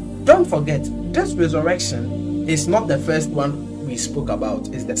risen? So don't forget, this resurrection is not the first one we spoke about,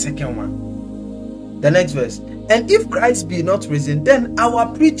 it's the second one. The next verse. And if Christ be not risen, then our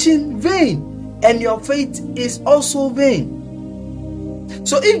preaching vain, and your faith is also vain.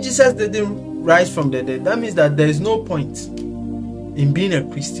 So if Jesus didn't rise from the dead, that means that there is no point in being a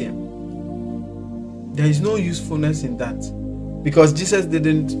Christian. There is no usefulness in that, because Jesus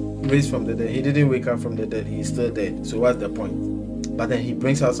didn't rise from the dead. He didn't wake up from the dead. He is still dead. So what's the point? But then he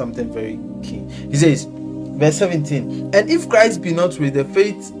brings out something very key. He says, verse 17, and if Christ be not risen, the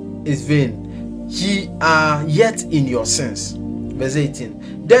faith is vain. Ye are yet in your sins. Verse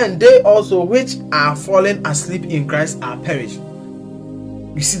 18, then they also which are fallen asleep in Christ are perished.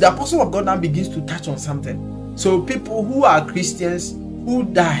 You see, the apostle of God now begins to touch on something. So people who are Christians who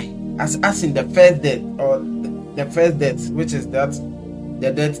die as in the first death, or the first death, which is that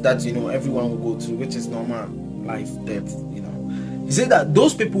the death that everyone will go through, which is normal life death. He said that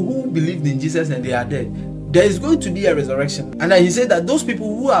those people who believed in Jesus and they are dead, there is going to be a resurrection. And then he said that those people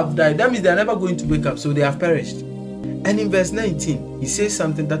who have died, that means they are never going to wake up, so they have perished. And in verse 19, he says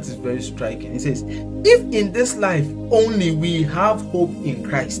something that is very striking. He says, if in this life only we have hope in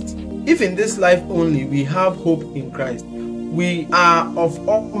Christ, if in this life only we have hope in Christ, we are of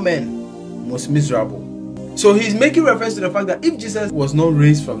all men most miserable. So he's making reference to the fact that if Jesus was not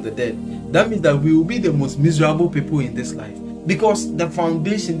raised from the dead, that means that we will be the most miserable people in this life. Because the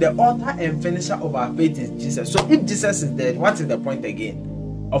foundation, the author and finisher of our faith is Jesus. So if Jesus is dead, what is the point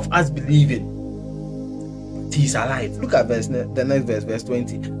again of us believing He's alive? Look at the next verse, verse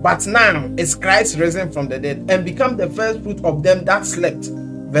 20. But now is Christ risen from the dead and become the first fruit of them that slept.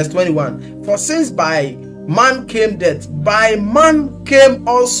 Verse 21. For since by man came death, by man came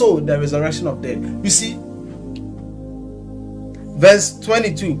also the resurrection of dead. You see, verse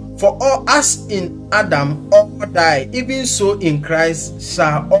 22, for all as in Adam all die, even so in Christ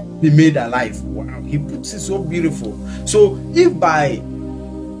shall all be made alive. Wow, he puts it so beautiful. So if by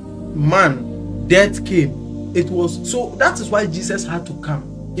man death came, it was so that is why Jesus had to come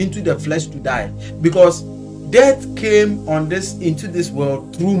into the flesh to die, because death came into this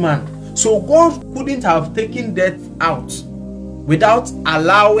world through man. So God couldn't have taken death out without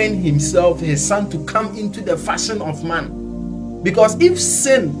allowing his son to come into the fashion of man. Because if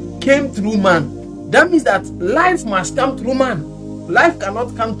sin came through man, that means that life must come through man. Life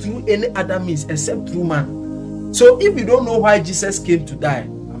cannot come through any other means except through man. So if you don't know why Jesus came to die,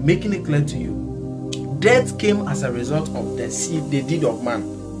 I'm making it clear to you. Death came as a result of the deed of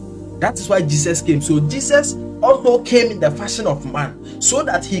man. That is why Jesus came. So Jesus also came in the fashion of man, so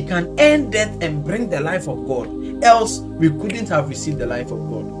that he can end death and bring the life of God. Else we couldn't have received the life of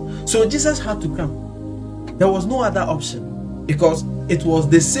God. So Jesus had to come. There was no other option, because it was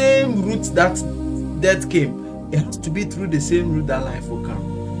the same route that death came. It has to be through the same route that life will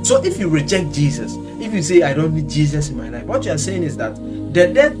come. So if you reject Jesus, if you say I don't need Jesus in my life, what you are saying is that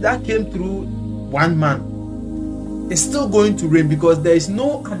the death that came through one man is still going to reign, because there is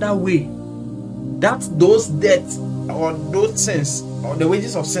no other way that those debts or those sins, or the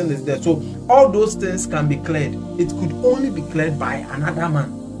wages of sin is death. So all those things can be cleared. It could only be cleared by another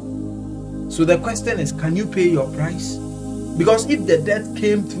man. So the question is, can you pay your price? Because if the death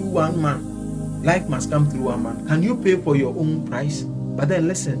came through one man, life must come through one man. Can you pay for your own price? But then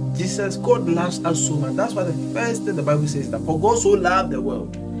listen, God loves us so much. That's why the first thing the Bible says, that for God so loved the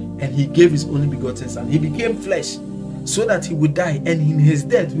world, and he gave his only begotten son. He became flesh so that he would die, and in his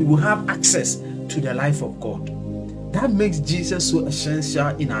death we will have access to the life of God. That makes Jesus so essential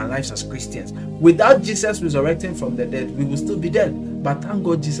in our lives as Christians. Without Jesus resurrecting from the dead, we will still be dead. But thank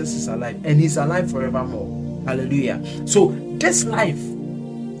God Jesus is alive, and He's alive forevermore. Hallelujah. So this life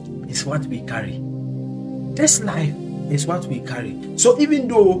is what we carry. This life is what we carry. So even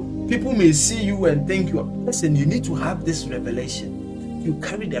though people may see you and think you are, listen, you need to have this revelation. You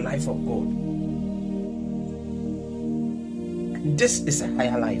carry the life of God. And this is a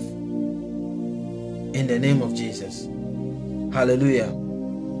higher life. In the name of Jesus. Hallelujah.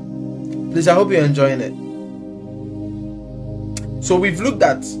 Please, I hope you're enjoying it. So we've looked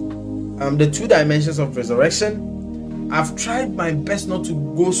at the 2 dimensions of resurrection. I've tried my best not to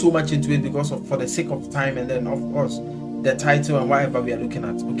go so much into it because for the sake of time, and then of course the title and whatever we are looking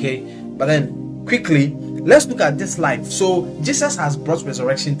at. Okay, but then quickly let's look at this life. So Jesus has brought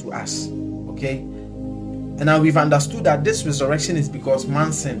resurrection to us. Okay, and now we've understood that this resurrection is because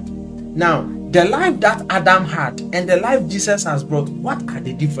man sinned. Now, the life that Adam had and the life Jesus has brought, what are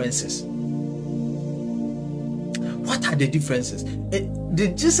the differences? What are the differences?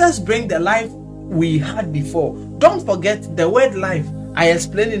 Did Jesus bring the life we had before? Don't forget the word life. I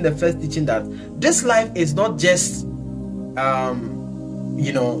explained in the first teaching that this life is not just,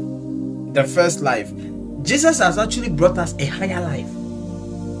 the first life. Jesus has actually brought us a higher life.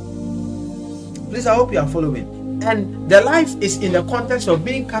 Please, I hope you are following. And the life is in the context of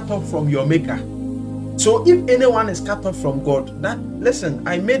being cut off from your maker. So if anyone is cut off from God, listen,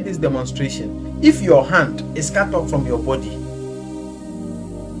 I made this demonstration. If your hand is cut off from your body,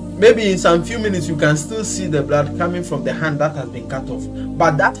 maybe in some few minutes you can still see the blood coming from the hand that has been cut off.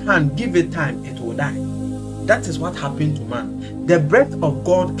 But that hand, give it time, it will die. That is what happened to man. The breath of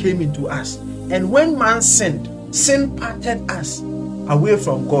God came into us. And when man sinned, sin parted us away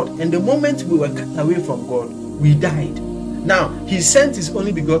from God. And the moment we were cut away from God, we died. Now, He sent His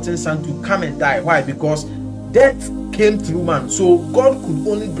only begotten Son to come and die. Why? Because death came through man. So God could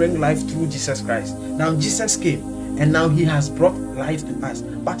only bring life through Jesus Christ. Now Jesus came, and now He has brought life to us.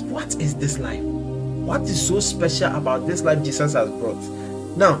 But what is this life? What is so special about this life Jesus has brought?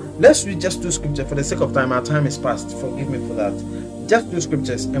 Now, let's read just 2 scriptures. For the sake of time, our time is past. Forgive me for that. Just 2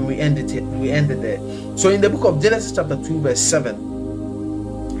 scriptures, and we end it here. We end it there. So in the book of Genesis chapter 2 verse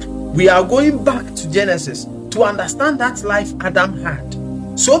 7, we are going back to Genesis to understand that life Adam had,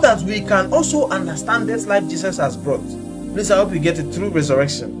 so that we can also understand this life Jesus has brought. Please, I hope you get it through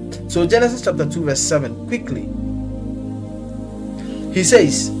resurrection. So Genesis chapter 2 verse 7, quickly. He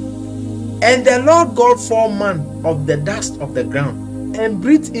says, "And the Lord God formed man of the dust of the ground, and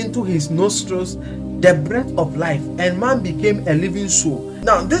breathed into his nostrils the breath of life, and man became a living soul."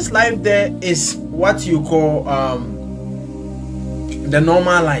 Now, this life there is what you call the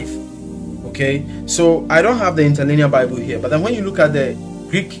normal life. Okay, so I don't have the interlinear Bible here, but then when you look at the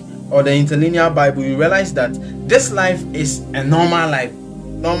Greek or the interlinear Bible, you realize that this life is a normal life.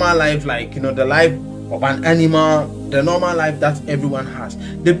 Normal life, like, the life of an animal, the normal life that everyone has.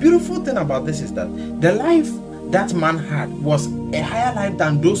 The beautiful thing about this is that the life that man had was a higher life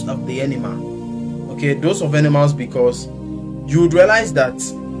than those of the animal. Okay, those of animals, because you would realize that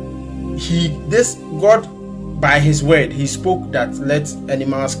God, by His word, He spoke that let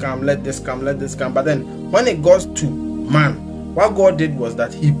animals come, let this come, let this come. But then when it goes to man, what God did was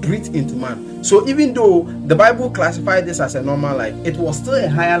that He breathed into man. So even though the Bible classified this as a normal life, it was still a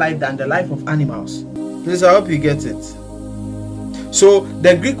higher life than the life of animals. Please, I hope you get it. So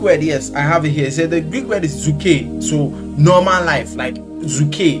the Greek word, yes, I have it here. It said the Greek word is zuke. So normal life, like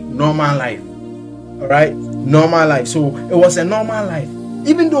zuke, normal life. Alright, normal life. So it was a normal life.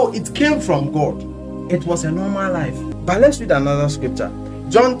 Even though it came from God, it was a normal life. But let's read another scripture.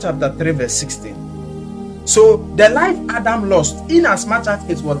 John chapter 3 verse 16. So the life Adam lost, in as much as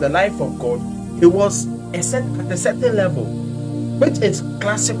it was the life of God, it was at a certain level, which is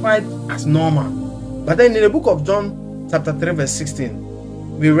classified as normal. But then in the book of John chapter 3 verse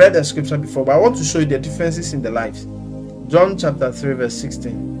 16, we read the scripture before, but I want to show you the differences in the lives. John chapter 3 verse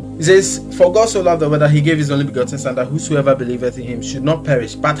 16. It says, "For God so loved the world that He gave His only begotten Son, that whosoever believeth in Him should not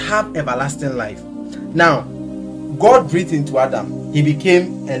perish, but have everlasting life." Now, God breathed into Adam. He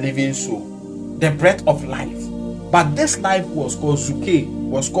became a living soul, the breath of life. But this life was called Zuke,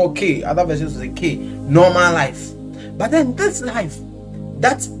 was called K. Other versions say K, normal life. But then this life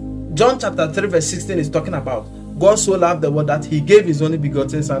that John chapter 3 verse 16 is talking about, God so loved the world that He gave His only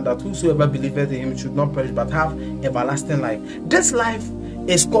begotten Son, that whosoever believeth in Him should not perish but have everlasting life. This life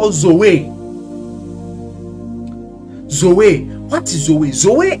is called Zoe. Zoe. What is Zoe?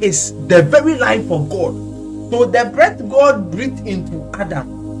 Zoe is the very life of God. So the breath God breathed into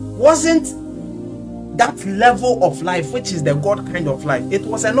Adam wasn't that level of life, which is the God kind of life. It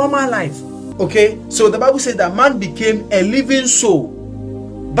was a normal life. Okay, so the Bible says that man became a living soul.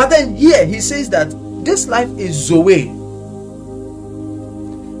 But then here he says that this life is Zoe,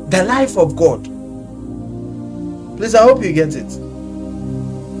 the life of God. Please, I hope you get it.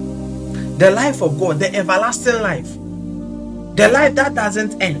 The life of God, the everlasting life, the life that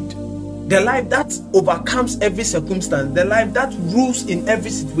doesn't end, the life that overcomes every circumstance, the life that rules in every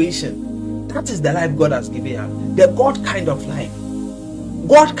situation. That is the life God has given us, the God kind of life.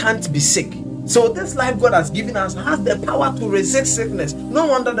 God can't be sick. So this life God has given us has the power to resist sickness. No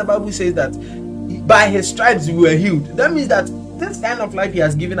wonder the Bible says that by his stripes we were healed. That means that this kind of life he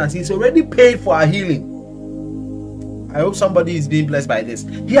has given us, he's already paid for our healing. I hope somebody is being blessed by this.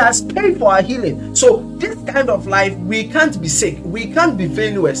 He has paid for our healing. So this kind of life, we can't be sick. We can't be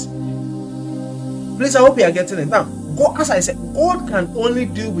failures. Please, I hope you are getting it. Now, God, as I said, God can only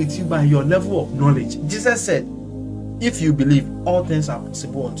deal with you by your level of knowledge. Jesus said, if you believe, all things are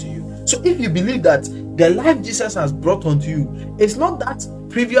possible unto you. So if you believe that the life Jesus has brought unto you is not that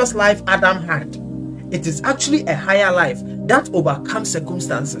previous life Adam had, it is actually a higher life that overcomes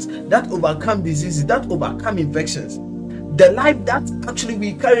circumstances, that overcomes diseases, that overcomes infections. The life that actually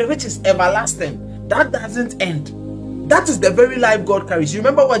we carry, which is everlasting, that doesn't end. That is the very life God carries. You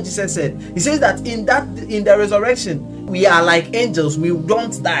remember what Jesus said? He says that in the resurrection, we are like angels, we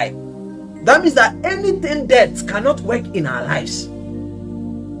don't die. That means that anything death cannot work in our lives.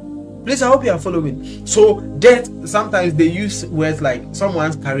 Please, I hope you are following. So death, sometimes they use words like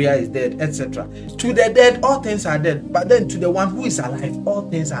someone's career is dead, etc. To the dead, all things are dead. But then to the one who is alive, all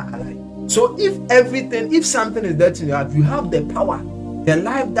things are alive. So if something is dead in your heart, you have the power, the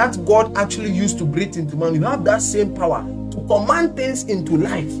life that God actually used to breathe into man, you have that same power to command things into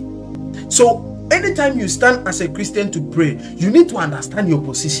life. So anytime you stand as a Christian to pray, you need to understand your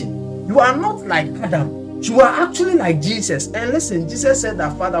position. You are not like Adam. You are actually like Jesus. And listen, Jesus said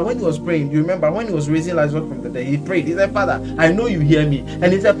that, Father, when he was praying, you remember when he was raising Lazarus from the dead, he prayed. He said, Father, I know you hear me.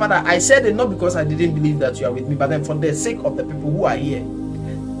 And he said, Father, I said it not because I didn't believe that you are with me, but then for the sake of the people who are here.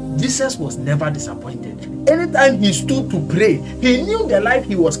 Jesus was never disappointed. Anytime he stood to pray, he knew the life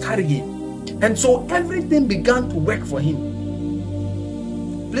he was carrying. And so everything began to work for him.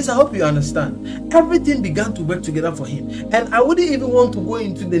 Please, I hope you understand. Everything began to work together for him. And I wouldn't even want to go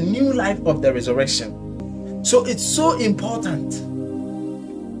into the new life of the resurrection. So it's so important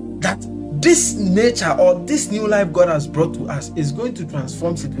that this nature or this new life God has brought to us is going to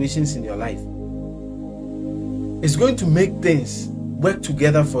transform situations in your life. It's going to make things work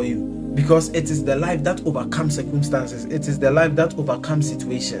together for you, because it is the life that overcomes circumstances. It is the life that overcomes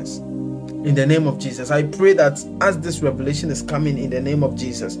situations. In the name of Jesus, I pray that as this revelation is coming, in the name of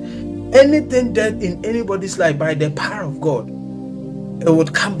Jesus, anything dead in anybody's life, by the power of God, it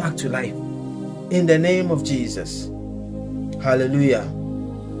would come back to life. In the name of Jesus. Hallelujah.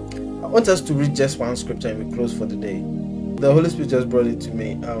 I want us to read just one scripture and we close for the day. The Holy Spirit just brought it to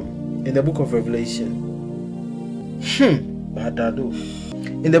me. In the book of Revelation.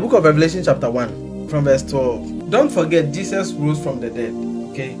 In the book of Revelation chapter 1 from verse 12. Don't forget, Jesus rose from the dead.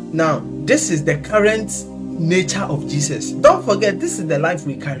 Okay. Now, this is the current nature of Jesus. Don't forget, this is the life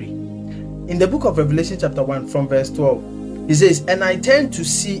we carry. In the book of Revelation chapter 1 from verse 12, he says, and I turned to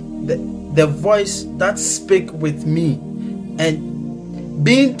see the voice that spake with me, and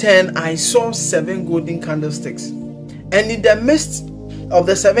being turned, I saw 7 golden candlesticks, and in the midst of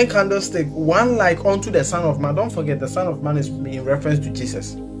the 7 candlesticks, one like unto the Son of Man. Don't forget, the Son of Man is in reference to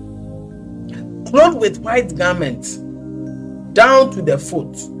Jesus, clothed with white garments down to the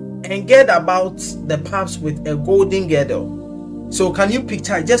foot, and girt about the paps with a golden girdle. So can you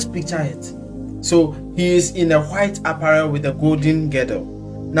picture it? Just picture it. So he is in a white apparel with a golden girdle.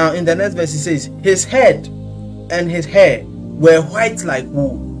 Now in the next verse he says, his head and his hair were white like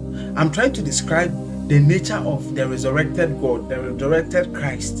wool. I'm trying to describe the nature of the resurrected God, the resurrected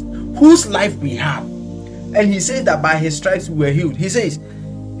Christ, whose life we have. And he says that by his stripes we were healed. He says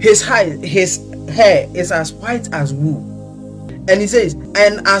his hair is as white as wool. And he says,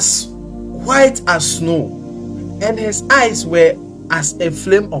 and as white as snow, and his eyes were as a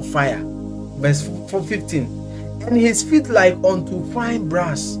flame of fire. Verse 15. And his feet like unto fine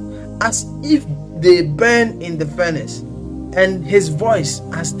brass, as if they burn in the furnace, and his voice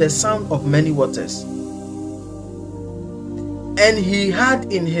as the sound of many waters. And he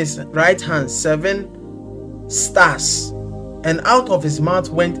had in his right hand 7 stars, and out of his mouth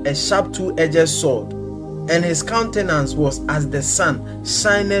went a sharp 2-edged sword, and his countenance was as the sun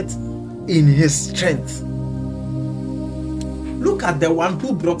shineth in his strength. Look at the one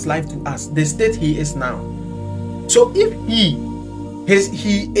who brought life to us, the state he is now. So if he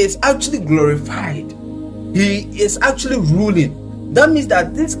is actually glorified, he is actually ruling, That means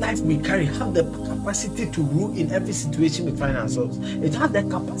that this life we carry have the capacity to rule in every situation we find ourselves. It has the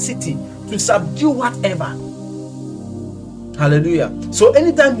capacity to subdue whatever. Hallelujah. So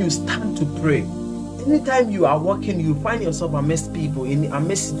anytime you stand to pray, anytime you are walking, you find yourself amidst people,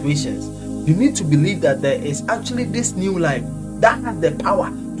 amidst situations, you need to believe that there is actually this new life that has the power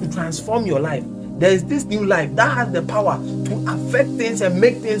to transform your life. There is this new life that has the power to affect things and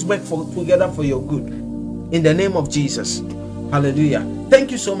make things work together for your good. In the name of Jesus. Hallelujah.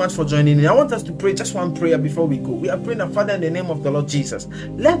 Thank you so much for joining in. I want us to pray just one prayer before we go. We are praying, Father, in the name of the Lord Jesus,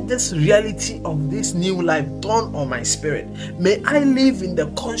 let this reality of this new life dawn on my spirit. May I live in the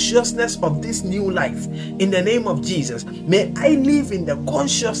consciousness of this new life. In the name of Jesus, may I live in the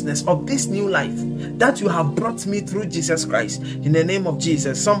consciousness of this new life that you have brought me through Jesus Christ. In the name of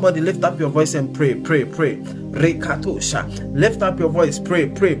Jesus, somebody lift up your voice and pray. Lift up your voice, pray.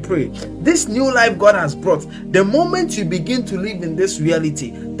 This new life God has brought, the moment you begin to live in this reality,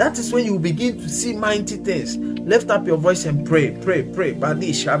 that is when you begin to see mighty things. Lift up your voice and pray.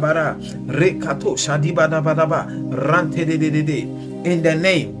 Badi shabara rekato shadibadabadaba rantededede. In the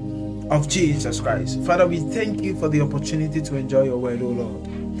name of Jesus Christ. Father, we thank you for the opportunity to enjoy your word, O Lord.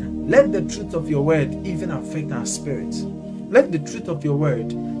 Let the truth of your word even affect our spirits. Let the truth of your word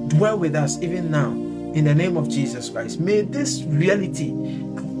dwell with us even now. In the name of Jesus Christ. May this reality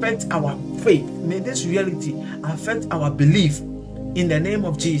affect our faith. May this reality affect our belief. In the name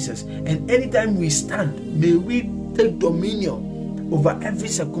of Jesus. And anytime we stand, may we take dominion over every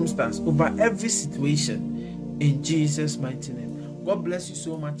circumstance, over every situation. In Jesus' mighty name. God bless you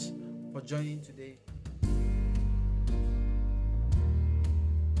so much for joining today.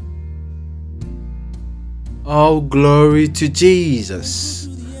 All glory to Jesus.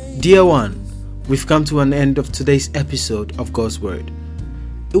 Dear one, we've come to an end of today's episode of God's Word.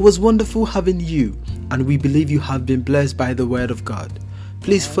 It was wonderful having you, and we believe you have been blessed by the Word of God.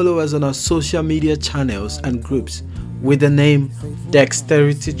 Please follow us on our social media channels and groups with the name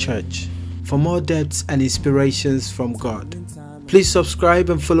Dexterity Church for more depths and inspirations from God. Please subscribe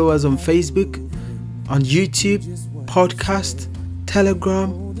and follow us on Facebook, on YouTube, podcast,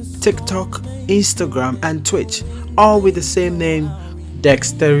 Telegram, TikTok, Instagram, and Twitch, all with the same name,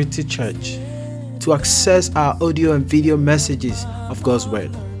 Dexterity Church, to access our audio and video messages of God's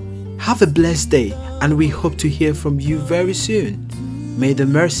Word. Have a blessed day, and we hope to hear from you very soon. May the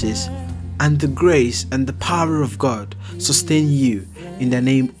mercies and the grace and the power of God sustain you in the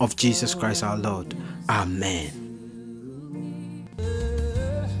name of Jesus Christ our Lord. Amen.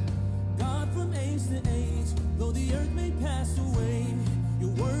 God from age to age, though the earth may pass away,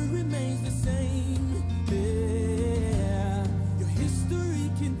 your word remains the same.